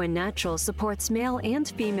from Irwin Naturals supports male and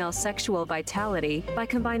female sexual vitality by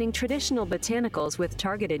combining traditional botanicals with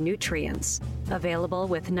targeted nutrients. Available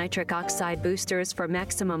with nitric oxide boosters for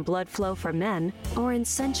maximum blood flow for men, or in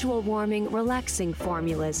sensual warming, relaxing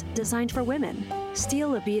formulas designed for women. Steel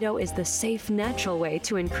Libido is the safe, natural way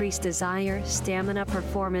to increase desire, stamina,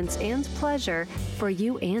 performance, and pleasure for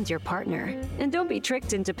you and your partner. And don't be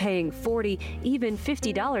tricked into paying $40, even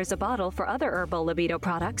 $50 a bottle for other herbal libido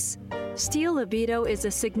products. Steel Libido is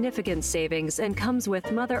a significant savings and comes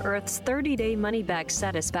with Mother Earth's 30-day money-back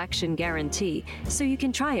satisfaction guarantee, so you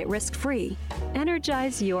can try it risk-free.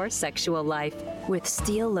 Energize your sexual life with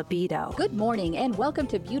Steel Libido. Good morning and welcome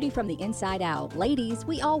to Beauty from the Inside Out. Ladies,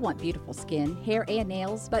 we all want beautiful skin, hair, and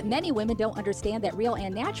nails, but many women don't understand that real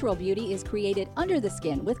and natural beauty is created under the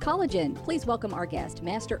skin with collagen. Please welcome our guest,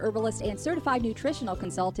 Master Herbalist and Certified Nutritional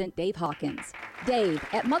Consultant, Dave Hawkins. Dave,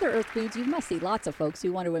 at Mother Earth Foods, you must see lots of folks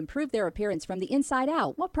who want to improve their appearance from the inside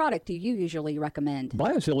out. What product do you usually recommend?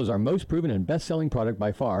 BioSil is our most proven and best-selling product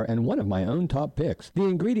by far, and one of my own top picks. The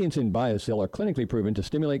ingredients in BioSil are clinically proven to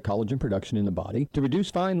stimulate collagen production in the body, to reduce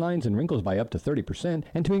fine lines and wrinkles by up to 30%,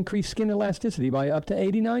 and to increase skin elasticity by up to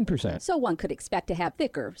 89%. So one could expect to have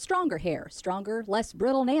thicker, stronger hair, stronger, less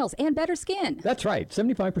brittle nails, and better skin. That's right.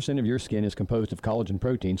 75% of your skin is composed of collagen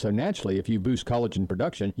protein, so naturally, if you boost collagen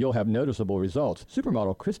production, you'll have noticeable results.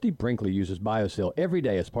 Supermodel Christy Brinkley uses BioSil every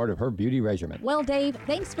day as part of her beauty regimen. Well, Dave,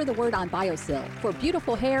 thanks for the word on BioSil. For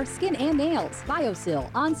beautiful hair, skin, and nails, BioSil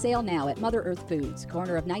on sale now at Mother Earth Foods,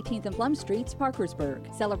 corner of 19th and Plum Streets, Parkersburg,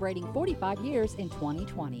 celebrating 45 years in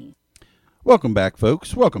 2020. Welcome back,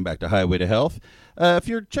 folks. Welcome back to Highway to Health. If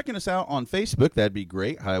you're checking us out on Facebook, that'd be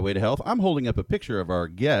great, Highway to Health. I'm holding up a picture of our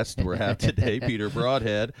guest we have today, Peter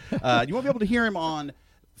Brodhead. You won't be able to hear him on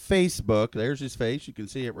Facebook. There's his face. You can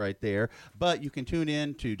see it right there. But you can tune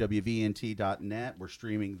in to WVNT.net. We're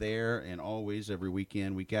streaming there and always every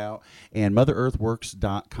weekend, week out. And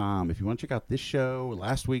MotherEarthWorks.com. If you want to check out this show,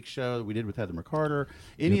 last week's show that we did with Heather McCarter,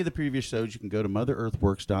 any of the previous shows, you can go to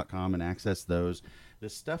MotherEarthWorks.com and access those. The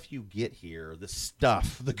stuff you get here,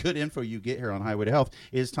 the good info you get here on Highway to Health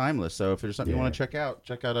is timeless. So if there's something you want to check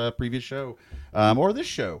out a previous show or this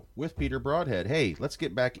show with Peter Brodhead. Hey, let's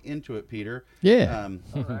get back into it, Peter. Yeah.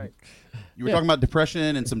 All right. You were talking about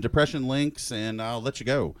depression and some depression links, and I'll let you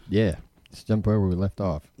go. Yeah. Let's jump where we left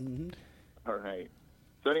off. Mm-hmm. All right.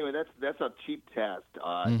 So anyway, that's a cheap test.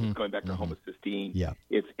 Just going back to homocysteine. Yeah.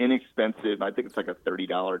 It's inexpensive. I think it's like a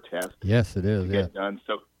 $30 test. Yes, it is. To get done.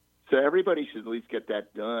 So everybody should at least get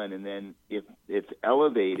that done, and then if it's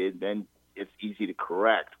elevated, then it's easy to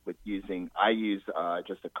correct with I use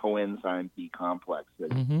just a coenzyme B complex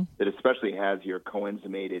that especially has your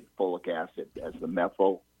coenzymated folic acid as the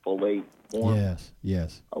methylfolate form.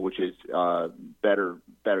 Yes. Which is better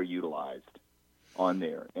utilized on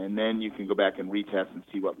there. And then you can go back and retest and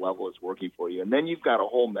see what level is working for you. And then you've got a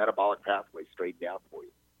whole metabolic pathway straightened out for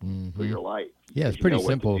you. For your life. Yeah, it's pretty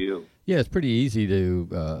simple. Yeah, it's pretty easy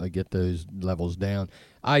to get those levels down.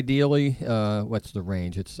 Ideally, what's the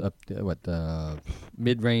range? It's up to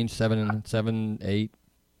mid-range, 7, 8.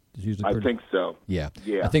 Is usually I think so. Yeah.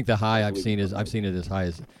 I think the high I've seen it as high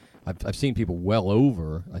as I've seen people well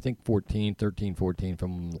over, I think 13, 14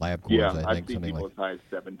 from LabCorp. Yeah, I think I've seen people like as high as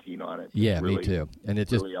 17 on it. Yeah, really, me too. And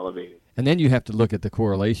it's really just elevated. And then you have to look at the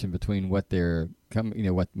correlation between what they're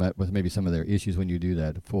what maybe some of their issues when you do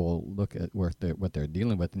that full look at what they're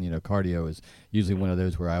dealing with. And cardio is usually one of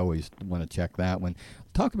those where I always want to check that one.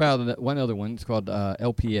 Talk about one other one. It's called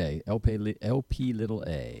LPA, LP little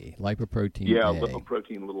a, lipoprotein. Yeah, A.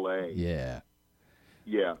 lipoprotein little a. Yeah.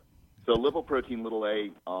 Yeah. So lipoprotein little a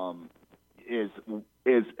is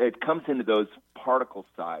it comes into those particle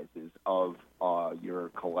sizes of your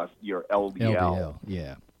LDL.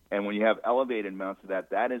 Yeah. And when you have elevated amounts of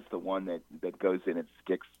that is the one that goes in and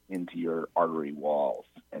sticks into your artery walls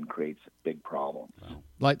and creates big problems.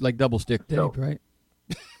 Like double stick tape, right?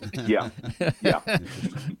 Yeah, yeah.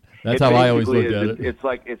 That's how I always look at it. It's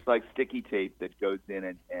like sticky tape that goes in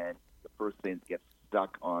and the first thing gets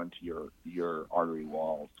stuck onto your artery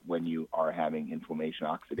walls when you are having inflammation,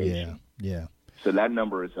 oxidation. Yeah. So that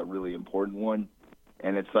number is a really important one.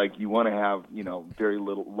 And it's like you want to have, very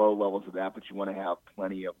low levels of that, but you want to have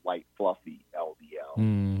plenty of light, fluffy LDL.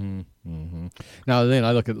 Mm-hmm. Mm-hmm. Now, then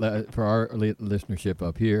I look at, for our listenership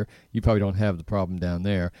up here, you probably don't have the problem down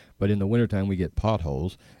there, but in the wintertime we get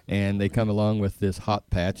potholes, and they come along with this hot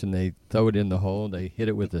patch, and they throw it in the hole, they hit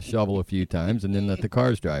it with a shovel a few times, and then let the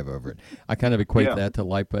cars drive over it. I kind of equate that to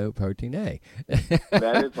lipoprotein A.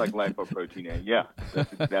 That is like lipoprotein A, yeah.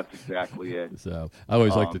 That's exactly it. So I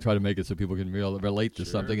always like to try to make it so people can relate to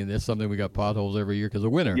something, and there's something we got potholes every year because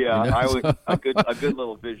of winter. Yeah, a good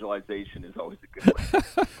little visualization is always a good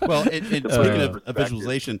one. Well, speaking of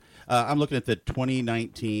visualization, I'm looking at the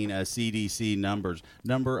 2019 CDC numbers.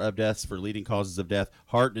 Number of deaths for leading causes of death.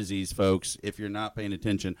 Heart disease, folks, if you're not paying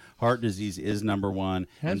attention, heart disease is number one.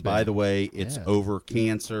 By the way, it's over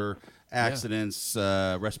cancer, accidents,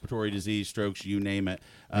 respiratory disease, strokes, you name it.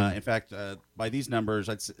 In fact, by these numbers,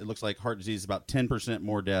 it looks like heart disease is about 10%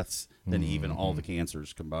 more deaths than even all the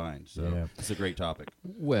cancers combined. So it's a great topic.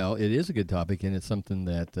 Well, it is a good topic, and it's something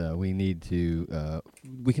that we need to,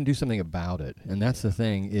 we can do something about it. And that's the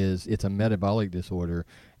thing is it's a metabolic disorder,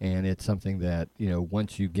 and it's something that,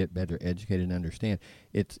 once you get better educated and understand,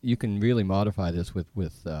 you can really modify this with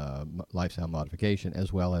lifestyle modification,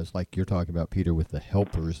 as well as, like you're talking about, Peter, with the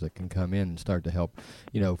helpers that can come in and start to help,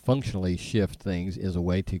 functionally shift things is a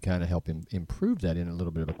way to kind of help improve that in a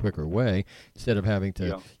little bit of a quicker way. Instead of having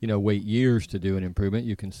to, wait years to do an improvement,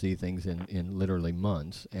 you can see things in literally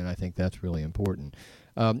months, and I think that's really important.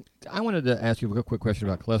 I wanted to ask you a quick question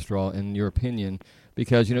about cholesterol and your opinion,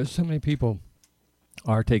 because, so many people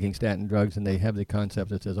are taking statin drugs, and they have the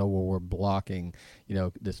concept that says, oh, well, we're blocking,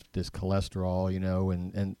 this cholesterol,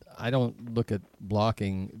 and I don't look at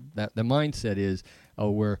blocking that. The mindset is,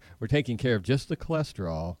 oh, we're taking care of just the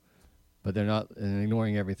cholesterol, but they're not, and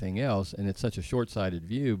ignoring everything else, and it's such a short-sighted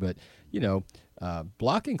view. But,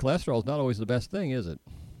 blocking cholesterol is not always the best thing, is it?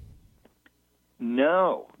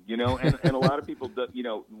 No, and a lot of people,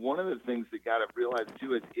 one of the things that got to realize,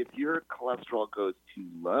 too, is if your cholesterol goes too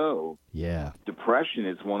low, depression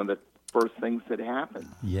is one of the first things that happens.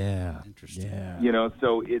 Yeah. Interesting. Yeah.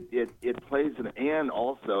 So it plays, and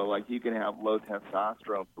also, like, you can have low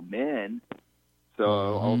testosterone for men, so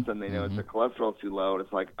all of a sudden they know it's the cholesterol's too low, and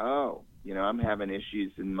it's like, oh, I'm having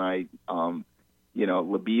issues in my,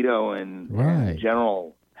 libido and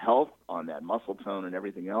general health on that, muscle tone and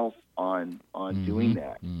everything else on doing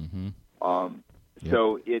that.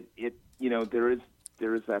 So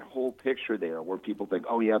there is that whole picture there where people think,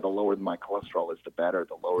 oh yeah, the lower my cholesterol is, the better.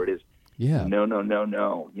 The lower it is. Yeah.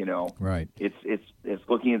 No. Right. It's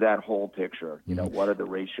looking at that whole picture. What are the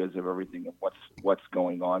ratios of everything and what's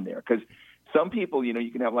going on there? Because some people,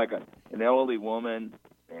 you can have like an elderly woman,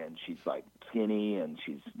 and she's like skinny, and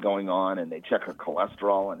she's going on, and they check her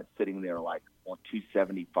cholesterol, and it's sitting there like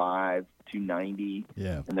 275, 290,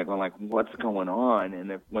 and they're going like, what's going on?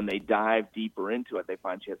 And when they dive deeper into it, they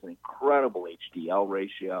find she has an incredible HDL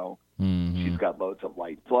ratio. She's got loads of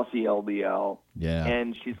light, fluffy LDL,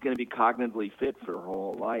 and she's going to be cognitively fit for her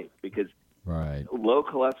whole life, because low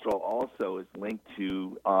cholesterol also is linked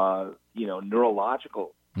to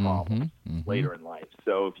neurological problems later in life.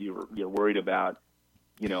 So if you're worried about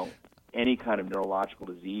any kind of neurological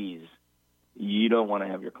disease, you don't want to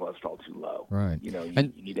have your cholesterol too low. Right. You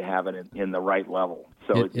need to have it in the right level.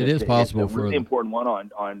 So it is possible it's a really important one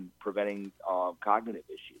on preventing cognitive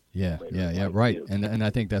issues. Right. And I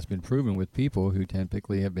think that's been proven with people who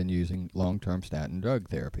typically have been using long-term statin drug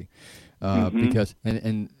therapy. Because,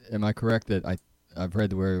 and am I correct that I've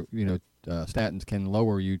read where, statins can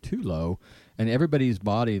lower you too low, and everybody's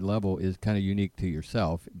body level is kind of unique to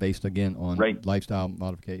yourself based, again, on lifestyle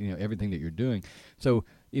modification, everything that you're doing. So,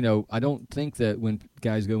 I don't think that when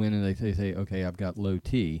guys go in and they say, okay, I've got low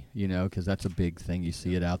T, because that's a big thing. You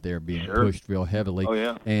see it out there being pushed real heavily. Oh,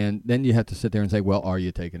 yeah. And then you have to sit there and say, well, are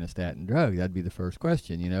you taking a statin drug? That'd be the first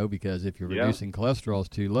question, because if you're reducing cholesterol is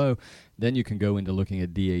too low, then you can go into looking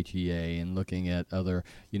at DHEA and looking at other,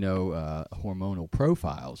 hormonal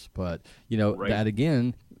profiles. But, that,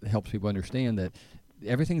 again, helps people understand that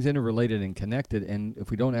everything's interrelated and connected, and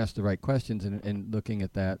if we don't ask the right questions and looking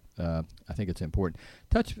at that, I think it's important.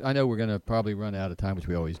 I know we're going to probably run out of time, which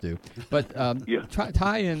we always do, but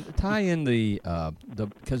tie in the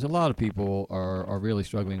because a lot of people are really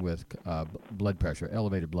struggling with blood pressure,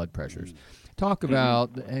 elevated blood pressures. Talk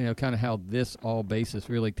about kind of how this all basis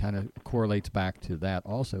really kind of correlates back to that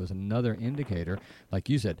also as another indicator, like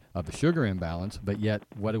you said, of the sugar imbalance, but yet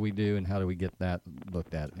what do we do and how do we get that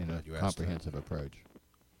looked at in a comprehensive approach?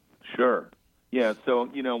 Sure. Yeah, so,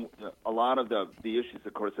 a lot of the issues,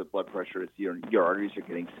 of course, with blood pressure is your arteries are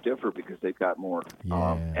getting stiffer because they've got more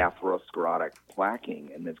atherosclerotic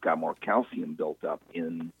plaquing, and it's got more calcium built up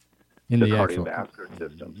in the cardiovascular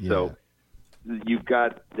system. Yeah. So you've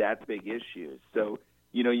got that big issue. So,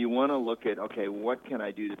 you want to look at, okay, what can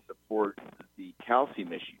I do to support the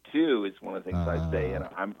calcium issue too is one of the things I say, and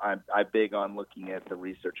I'm big on looking at the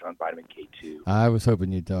research on vitamin K2. I was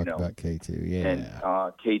hoping you'd talk about K2, yeah. And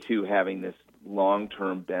K2 having this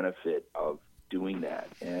long-term benefit of doing that.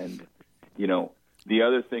 And, the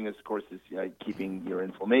other thing, of course, is keeping your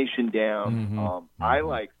inflammation down. I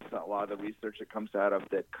like a lot of the research that comes out of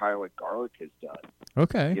that Kyle at Garlic has done.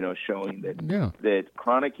 Okay. Showing that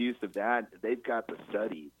chronic use of that, they've got the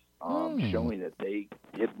studies showing that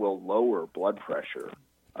it will lower blood pressure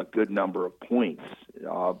a good number of points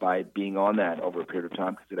by being on that over a period of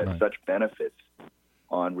time because it has such benefits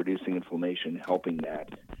on reducing inflammation, helping that.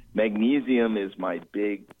 Magnesium is my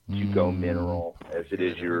big to-go mineral, as it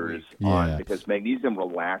is yours, because magnesium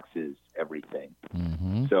relaxes everything.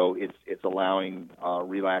 So it's allowing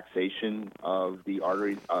relaxation of the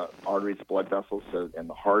arteries, blood vessels, and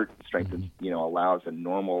the heart strengthens. Allows a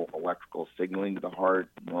normal electrical signaling to the heart,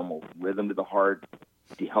 normal rhythm to the heart.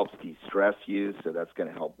 It helps de-stress you, so that's going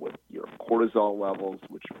to help with your cortisol levels,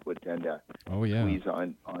 which would tend to squeeze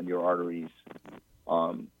on your arteries.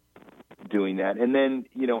 Doing that, and then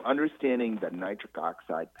understanding the nitric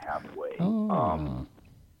oxide pathway. The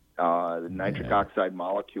nitric oxide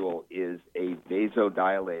molecule is a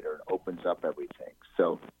vasodilator and opens up everything.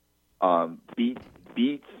 So, beets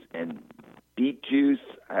and beet juice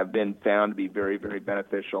have been found to be very, very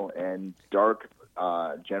beneficial, and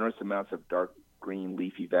generous amounts of dark green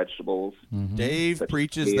leafy vegetables. Dave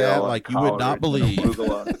preaches that like you would not believe.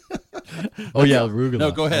 Arugula. Arugula.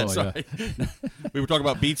 No, go ahead. Sorry. We were talking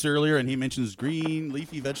about beets earlier, and he mentions green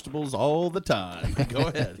leafy vegetables all the time. Go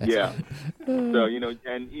ahead. Yeah. So,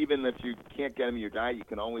 and even if you can't get them in your diet, you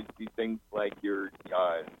can always do things like your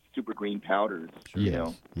super green powders.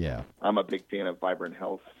 Sure. Yeah. I'm a big fan of Vibrant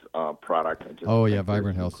Health product.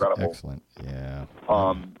 Vibrant Health is excellent. Yeah.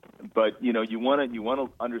 But you want to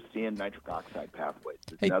understand nitric oxide pathways.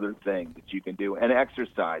 It's another thing that you can do, and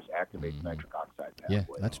exercise activates nitric oxide pathways.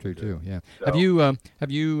 Yeah, that's true too. Yeah. So,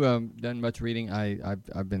 have you done much reading?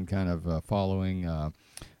 I've been kind of following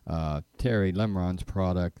Terry Lemron's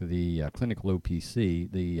product, the clinical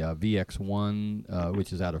OPC, the VX1,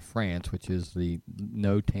 which is out of France, which is the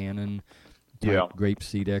no tannin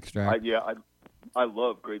grapeseed extract. I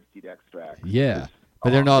love grapeseed extract. Yeah. But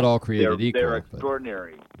they're not all created equal. They're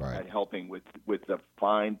extraordinary at helping with the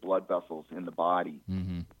fine blood vessels in the body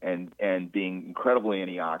and being incredibly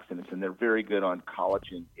antioxidants, and they're very good on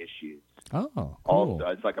collagen issues. Oh, cool. Also,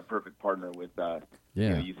 it's like a perfect partner with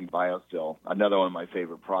using BioStill, another one of my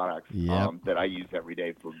favorite products that I use every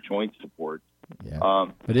day for joint support. Yeah.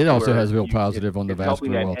 But it also has real positive on the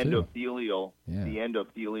vascular wall too. The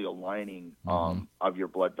endothelial lining of your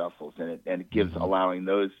blood vessels, and it gives allowing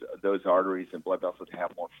those arteries and blood vessels to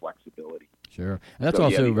have more flexibility. Sure, and that's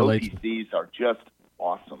also the relates. OPCs are just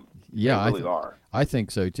awesome. Yeah, they really are. I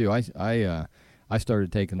think so too. I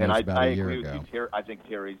started taking those about a year ago. I think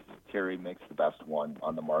Terry makes the best one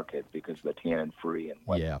on the market because of the tannin free and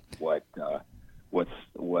what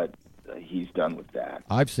he's done with that.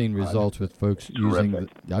 I've seen results with folks using.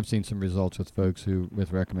 I've seen some results with folks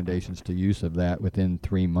with recommendations to use of that within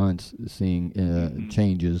 3 months, seeing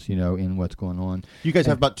changes, in what's going on. You guys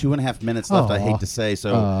have about 2.5 minutes left. I hate to say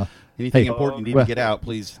so. Anything important you need to get out,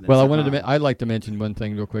 please. I'd like to mention one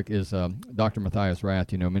thing real quick is Dr. Matthias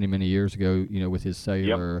Rath. Many years ago, with his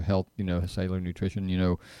cellular health, his cellular nutrition,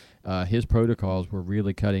 his protocols were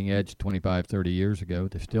really cutting edge 25, 30 years ago.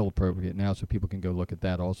 They're still appropriate now, so people can go look at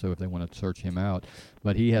that also if they want to search him out.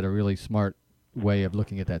 But he had a really smart way of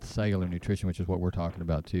looking at that cellular nutrition, which is what we're talking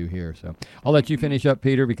about too here. So I'll let you finish up,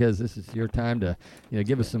 Peter, because this is your time to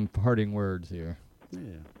give us some parting words here. Yeah.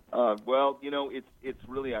 It's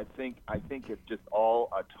really I think it's just all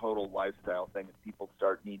a total lifestyle thing. As people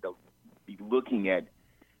need to be looking at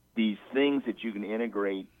these things that you can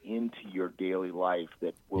integrate into your daily life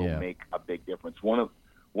that will make a big difference. One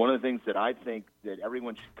one of the things that I think that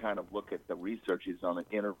everyone should kind of look at the research is on the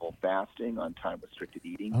interval fasting, on time-restricted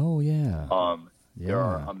eating. Oh, yeah. There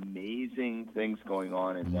are amazing things going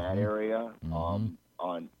on in that area, and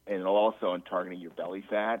also on targeting your belly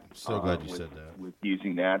fat. So glad you said that. With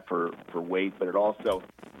using that for weight, but it also,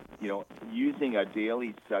 using a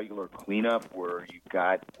daily cellular cleanup where you've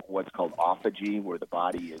got what's called autophagy, where the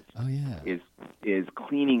body is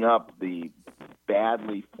cleaning up the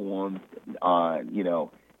badly formed,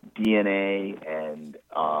 DNA and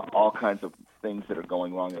all kinds of things that are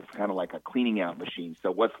going wrong. It's kind of like a cleaning out machine.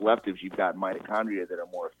 So what's left is you've got mitochondria that are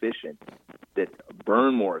more efficient, that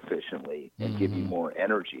burn more efficiently and give you more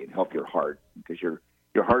energy and help your heart, because your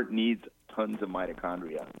heart needs tons of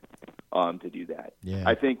mitochondria to do that. Yeah.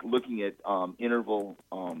 I think looking at interval,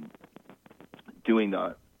 doing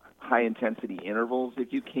the high-intensity intervals,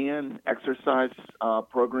 if you can, exercise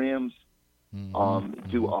programs,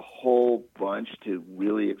 do a whole bunch to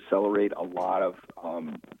really accelerate a lot of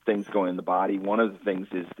things going in the body. One of the things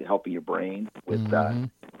is helping your brain with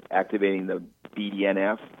activating the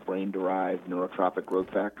BDNF, brain-derived neurotrophic growth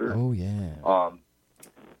factor. Oh, yeah.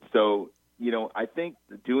 So, I think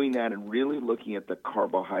doing that and really looking at the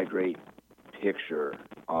carbohydrate picture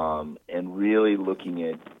and really looking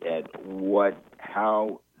at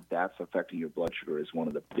how that's affecting your blood sugar is one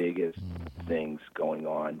of the biggest things going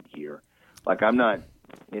on here. Like, I'm not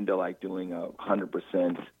into doing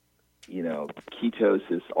 100%,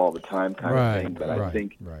 ketosis all the time kind of thing, but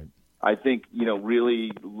I think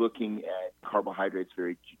really looking at carbohydrates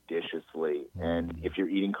very judiciously, and if you're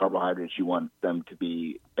eating carbohydrates, you want them to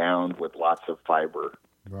be bound with lots of fiber,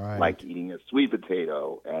 like eating a sweet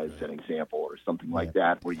potato as an example, or something like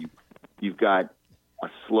that, where you've got a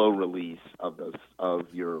slow release of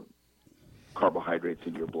your carbohydrates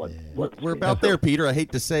in your blood. We're about there, Peter. I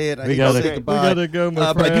hate to say it. We gotta go, my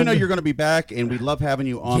friend. But I do know you're going to be back, and we love having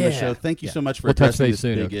you on the show. Thank you so much for addressing this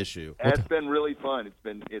big issue. It's been really fun.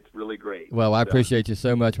 It's really great. Well, I appreciate you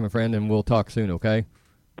so much, my friend, and we'll talk soon, okay?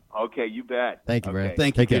 Okay, you bet. Thank you, man.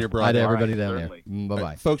 Thank you, Peter Brodhead. Hi to everybody down there. Bye-bye.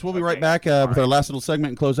 Right, folks, we'll be right back with our last little segment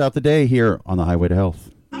and close out the day here on The Highway to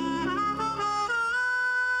Health.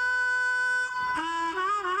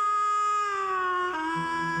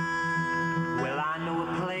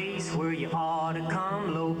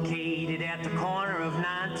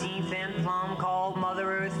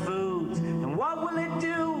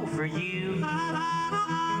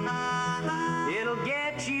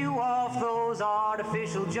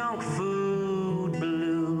 Artificial junk food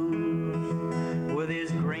blues, with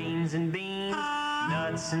his grains and beans,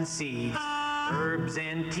 nuts and seeds, herbs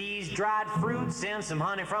and teas, dried fruits and some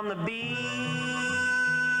honey from the bees,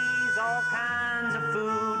 all kinds of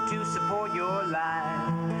food to support your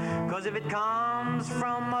life, 'cause if it comes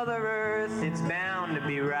from Mother Earth, it's bound to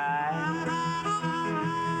be right.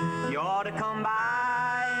 You ought to come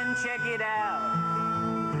by and check it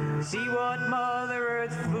out, see what Mother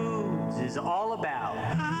Earth Foods is all about.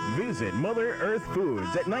 Visit Mother Earth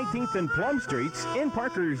Foods at 19th and Plum Streets in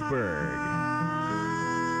Parkersburg.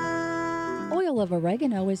 Oil of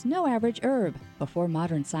oregano is no average herb. Before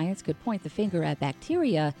modern science could point the finger at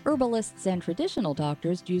bacteria, herbalists and traditional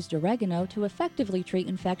doctors used oregano to effectively treat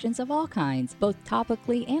infections of all kinds, both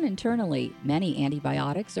topically and internally. Many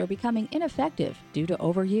antibiotics are becoming ineffective due to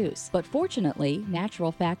overuse. But fortunately,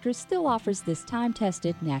 Natural Factors still offers this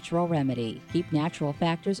time-tested natural remedy. Keep Natural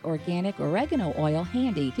Factors organic oregano oil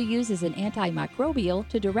handy to use as an antimicrobial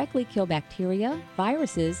to directly kill bacteria,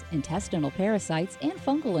 viruses, intestinal parasites, and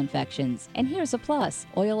fungal infections. And here's a plus.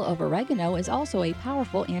 Oil of oregano is also a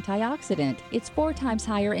powerful antioxidant. It's 4 times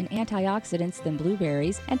higher in antioxidants than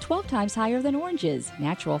blueberries and 12 times higher than oranges.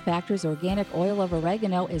 Natural Factors organic oil of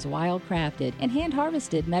oregano is wild-crafted and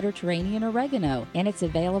hand-harvested Mediterranean oregano, and it's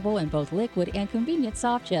available in both liquid and convenient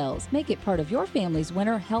soft gels. Make it part of your family's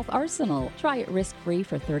winter health arsenal. Try it risk-free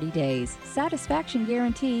for 30 days. Satisfaction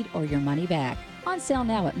guaranteed or your money back. On sale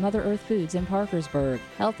now at Mother Earth Foods in Parkersburg.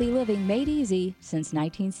 Healthy living made easy since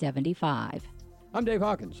 1975. I'm Dave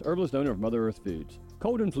Hawkins, herbalist owner of Mother Earth Foods.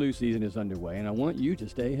 Cold and flu season is underway, and I want you to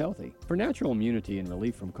stay healthy. For natural immunity and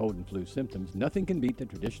relief from cold and flu symptoms, nothing can beat the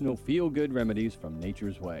traditional feel-good remedies from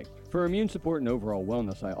Nature's Way. For immune support and overall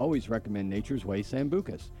wellness, I always recommend Nature's Way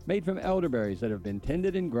Sambucas, made from elderberries that have been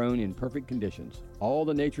tended and grown in perfect conditions. All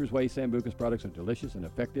the Nature's Way Sambucas products are delicious and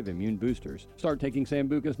effective immune boosters. Start taking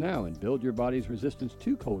Sambucas now and build your body's resistance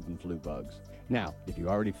to cold and flu bugs. Now, if you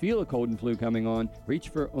already feel a cold and flu coming on, reach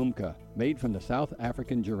for Umka, made from the South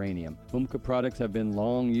African geranium. Umka products have been been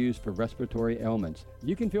long used for respiratory ailments.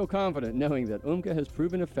 You can feel confident knowing that UMCA has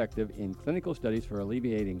proven effective in clinical studies for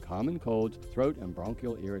alleviating common colds, throat, and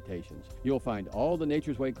bronchial irritations. You'll find all the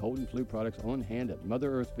Nature's Way cold and flu products on hand at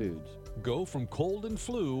Mother Earth Foods. Go from cold and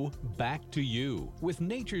flu back to you with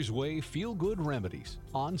Nature's Way feel-good remedies.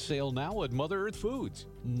 On sale now at Mother Earth Foods.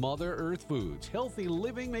 Mother Earth Foods. Healthy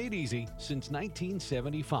living made easy since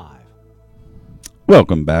 1975.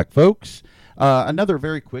 Welcome back, folks. Another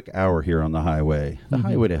very quick hour here on the highway. The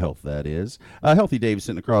highway to health, that is. Healthy Dave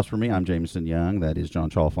sitting across from me. I'm Jameson Young. That is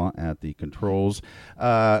John Chalfant at the controls.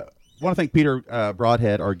 I want to thank Peter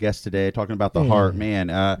Brodhead, our guest today, talking about the heart. Man,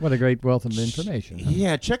 what a great wealth of information.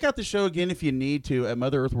 Yeah, check out the show again if you need to at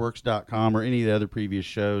motherearthworks.com or any of the other previous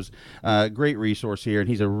shows. Great resource here, and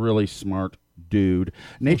he's a really smart dude.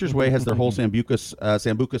 Nature's Way has their whole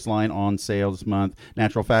Sambucus line on sale this month.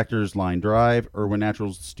 Natural Factors Line Drive, Irwin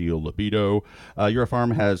Naturals Steel Libido.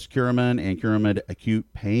 Eurofarm has Curamin and Curamed Acute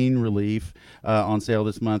Pain Relief on sale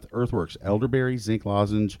this month. Earthworks Elderberry Zinc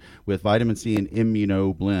Lozenge with Vitamin C and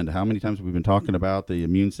Immuno Blend. How many times have we been talking about the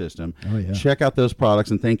immune system? Oh, yeah. Check out those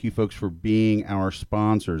products, and thank you, folks, for being our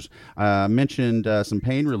sponsors. I mentioned some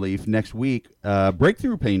pain relief next week.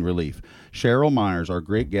 Breakthrough Pain Relief. Cheryl Myers, our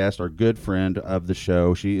great guest, our good friend of the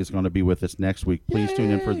show. She is going to be with us next week. Please tune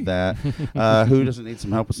in for that. Who doesn't need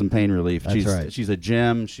some help with some pain relief? That's right. She's a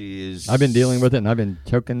gem. I've been dealing with it, and I've been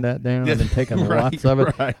choking that down. I've been taking lots of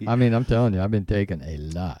it. Right. I mean, I'm telling you, I've been taking a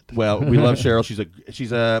lot. Well, we love Cheryl.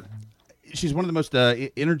 She's one of the most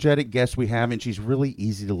energetic guests we have, and she's really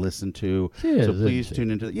easy to listen to. She is, so please isn't she?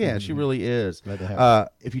 tune into. Yeah, she really is. Glad to have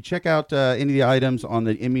If you check out any of the items on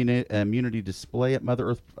the immunity display at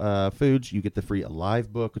Mother Earth Foods, you get the free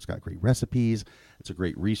Alive book. It's got great recipes. It's a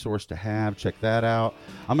great resource to have. Check that out.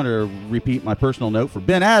 I'm going to repeat my personal note for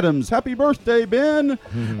Ben Adams. Happy birthday, Ben.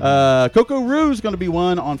 Coco Rue is going to be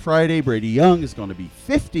 1 on Friday. Brady Young is going to be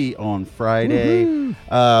 50 on Friday.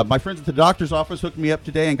 My friends at the doctor's office hooked me up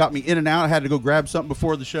today and got me in and out. I had to go grab something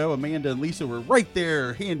before the show. Amanda and Lisa were right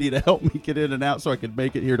there handy to help me get in and out so I could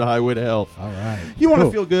make it here to Highway to Health. All right. You want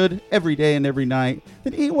to feel good every day and every night?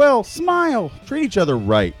 Then eat well, smile, treat each other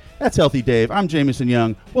right. That's Healthy Dave. I'm Jameson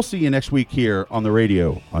Young. We'll see you next week here on the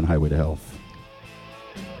radio on Highway to Health.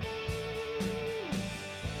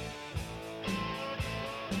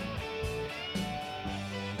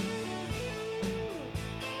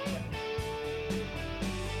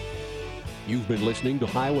 You've been listening to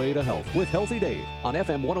Highway to Health with Healthy Dave on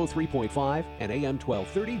FM 103.5 and AM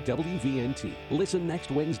 1230 WVNT. Listen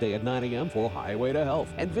next Wednesday at 9 a.m. for Highway to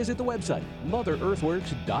Health and visit the website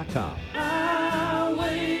motherearthworks.com.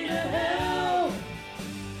 Highway to Health.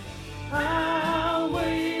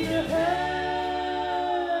 Highway to Health.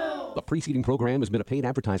 The preceding program has been a paid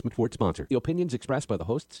advertisement for its sponsor. The opinions expressed by the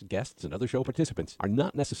hosts, guests, and other show participants are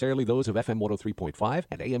not necessarily those of FM 103.5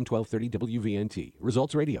 and AM 1230 WVNT,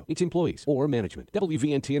 Results Radio, its employees, or management.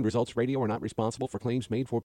 WVNT and Results Radio are not responsible for claims made for